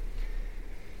truth.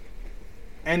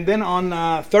 And then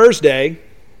on Thursday,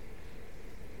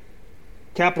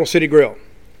 Capital City Grill,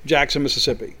 Jackson,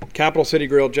 Mississippi. Capital City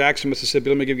Grill, Jackson, Mississippi.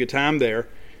 Let me give you time there.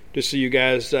 just so you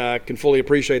guys can fully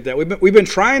appreciate that. We've been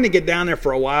trying to get down there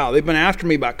for a while. They've been after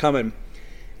me about coming.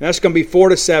 And that's going to be 4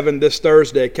 to 7 this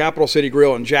Thursday, Capital City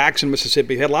Grill in Jackson,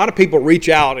 Mississippi. Had a lot of people reach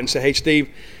out and say, hey, Steve,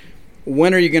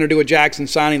 when are you going to do a Jackson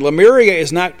signing? Lemuria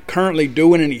is not currently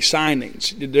doing any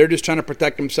signings. They're just trying to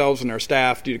protect themselves and their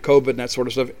staff due to COVID and that sort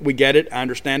of stuff. We get it. I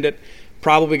understand it.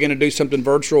 Probably going to do something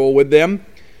virtual with them.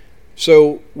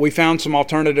 So we found some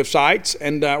alternative sites,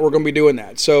 and we're going to be doing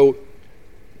that. So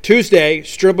Tuesday,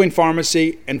 Stribling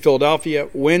Pharmacy in Philadelphia.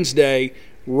 Wednesday,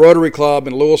 Rotary Club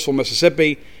in Louisville,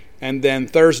 Mississippi. And then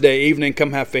Thursday evening,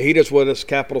 come have fajitas with us,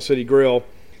 Capital City Grill.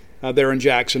 There in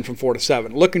Jackson from 4 to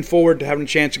 7. Looking forward to having a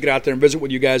chance to get out there and visit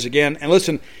with you guys again. And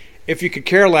listen, if you could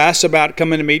care less about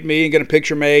coming to meet me and getting a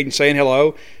picture made and saying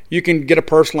hello, you can get a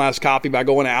personalized copy by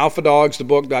going to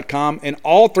alphadogsthebook.com. And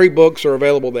all 3 books are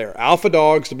available there.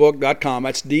 alphadogsthebook.com.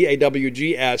 That's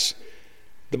DAWGS,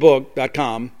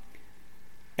 thebook.com.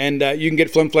 And you can get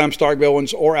Flim Flam, Stark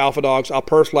Villains, or Alpha Dogs. I'll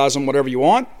personalize them whatever you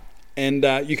want. And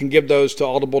you can give those to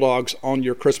all the Bulldogs on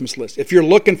your Christmas list. If you're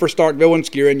looking for Stark Villains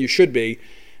gear, and you should be,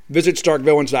 visit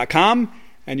starkvillains.com,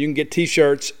 and you can get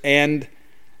T-shirts and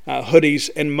hoodies.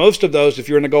 And most of those, if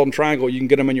you're in the Golden Triangle, you can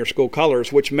get them in your school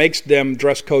colors, which makes them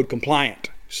dress code compliant.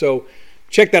 So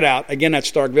check that out. Again, that's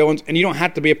Stark Villains. And you don't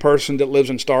have to be a person that lives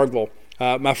in Starkville.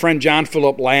 My friend John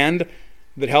Phillip Land,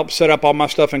 that helped set up all my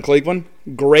stuff in Cleveland,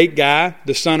 great guy,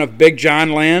 the son of Big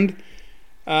John Land.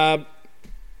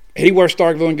 He wears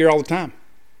Starkville gear all the time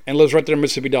and lives right there in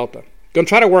Mississippi Delta. Going to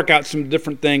try to work out some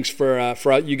different things for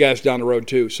you guys down the road,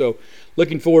 too. So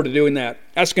looking forward to doing that.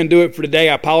 That's going to do it for today.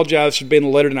 I apologize for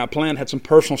being later than I planned. Had some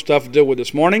personal stuff to deal with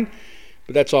this morning,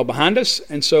 but that's all behind us.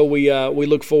 And so we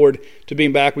look forward to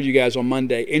being back with you guys on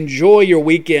Monday. Enjoy your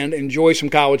weekend. Enjoy some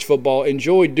college football.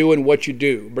 Enjoy doing what you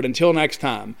do. But until next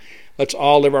time, let's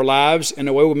all live our lives in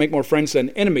a way we make more friends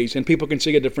than enemies, and people can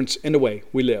see a difference in the way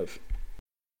we live.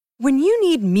 When you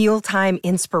need mealtime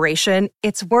inspiration,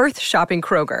 it's worth shopping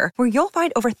Kroger, where you'll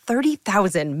find over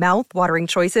 30,000 mouth-watering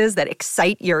choices that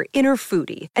excite your inner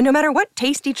foodie. And no matter what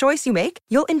tasty choice you make,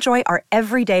 you'll enjoy our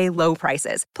everyday low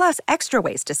prices, plus extra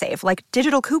ways to save, like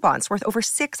digital coupons worth over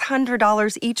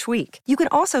 $600 each week. You can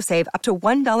also save up to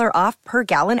 $1 off per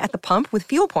gallon at the pump with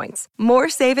fuel points. More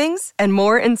savings and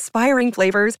more inspiring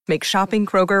flavors make shopping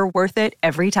Kroger worth it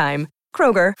every time.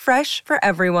 Kroger, fresh for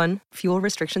everyone. Fuel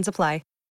restrictions apply.